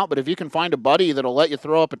sold out, but if you can find a buddy that'll let you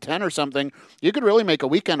throw up a tent or something, you could really make a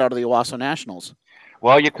weekend out of the Owasso Nationals.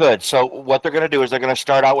 Well, you could. So what they're going to do is they're going to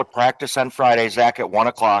start out with practice on Friday, Zach, at 1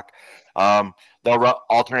 o'clock. They'll run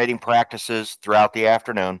alternating practices throughout the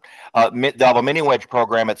afternoon. They'll have a mini wedge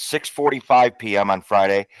program at 6:45 p.m. on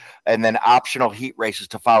Friday, and then optional heat races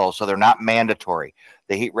to follow. So they're not mandatory.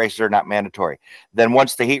 The heat races are not mandatory. Then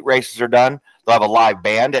once the heat races are done, they'll have a live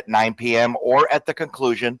band at 9 p.m. or at the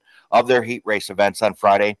conclusion of their heat race events on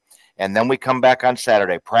Friday. And then we come back on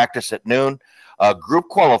Saturday, practice at noon, group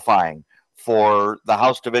qualifying for the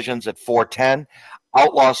house divisions at 4:10,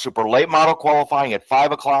 Outlaw Super Late Model qualifying at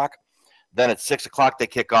 5 o'clock. Then at 6 o'clock, they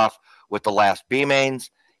kick off with the last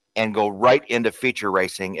B-mains and go right into feature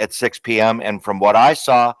racing at 6 p.m. And from what I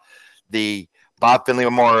saw, the Bob Finley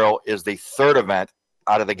Memorial is the third event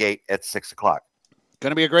out of the gate at 6 o'clock.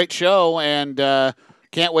 Going to be a great show, and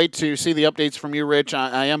can't wait to see the updates from you, Rich.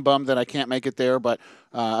 I am bummed that I can't make it there, but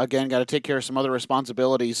again, got to take care of some other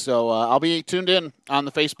responsibilities. So I'll be tuned in on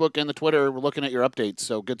the Facebook and the Twitter. We're looking at your updates,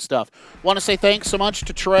 so good stuff. Want to say thanks so much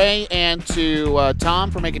to Trey and to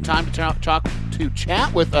Tom for making time to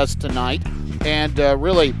chat with us tonight. And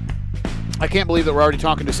really, I can't believe that we're already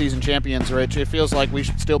talking to season champions, Rich. It feels like we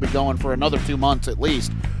should still be going for another 2 months at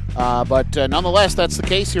least. But nonetheless, that's the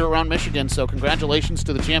case here around Michigan. So congratulations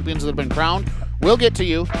to the champions that have been crowned. We'll get to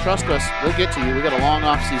you. Trust us, we'll get to you. We've got a long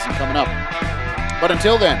off season coming up. But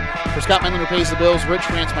until then, for Scott Menlin, who pays the bills, Rich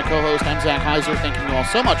France, my co-host, I'm Zach Heiser, thanking you all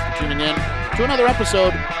so much for tuning in to another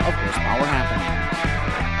episode of Horsepower Happenings.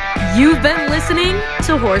 You've been listening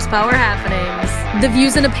to Horsepower Happenings. The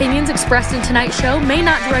views and opinions expressed in tonight's show may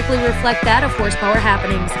not directly reflect that of Horsepower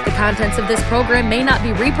Happenings. The contents of this program may not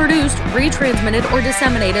be reproduced, retransmitted, or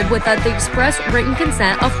disseminated without the express written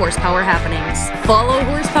consent of Horsepower Happenings. Follow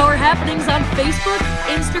Horsepower Happenings on Facebook,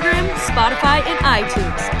 Instagram, Spotify, and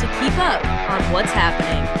iTunes to keep up on what's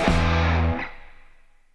happening.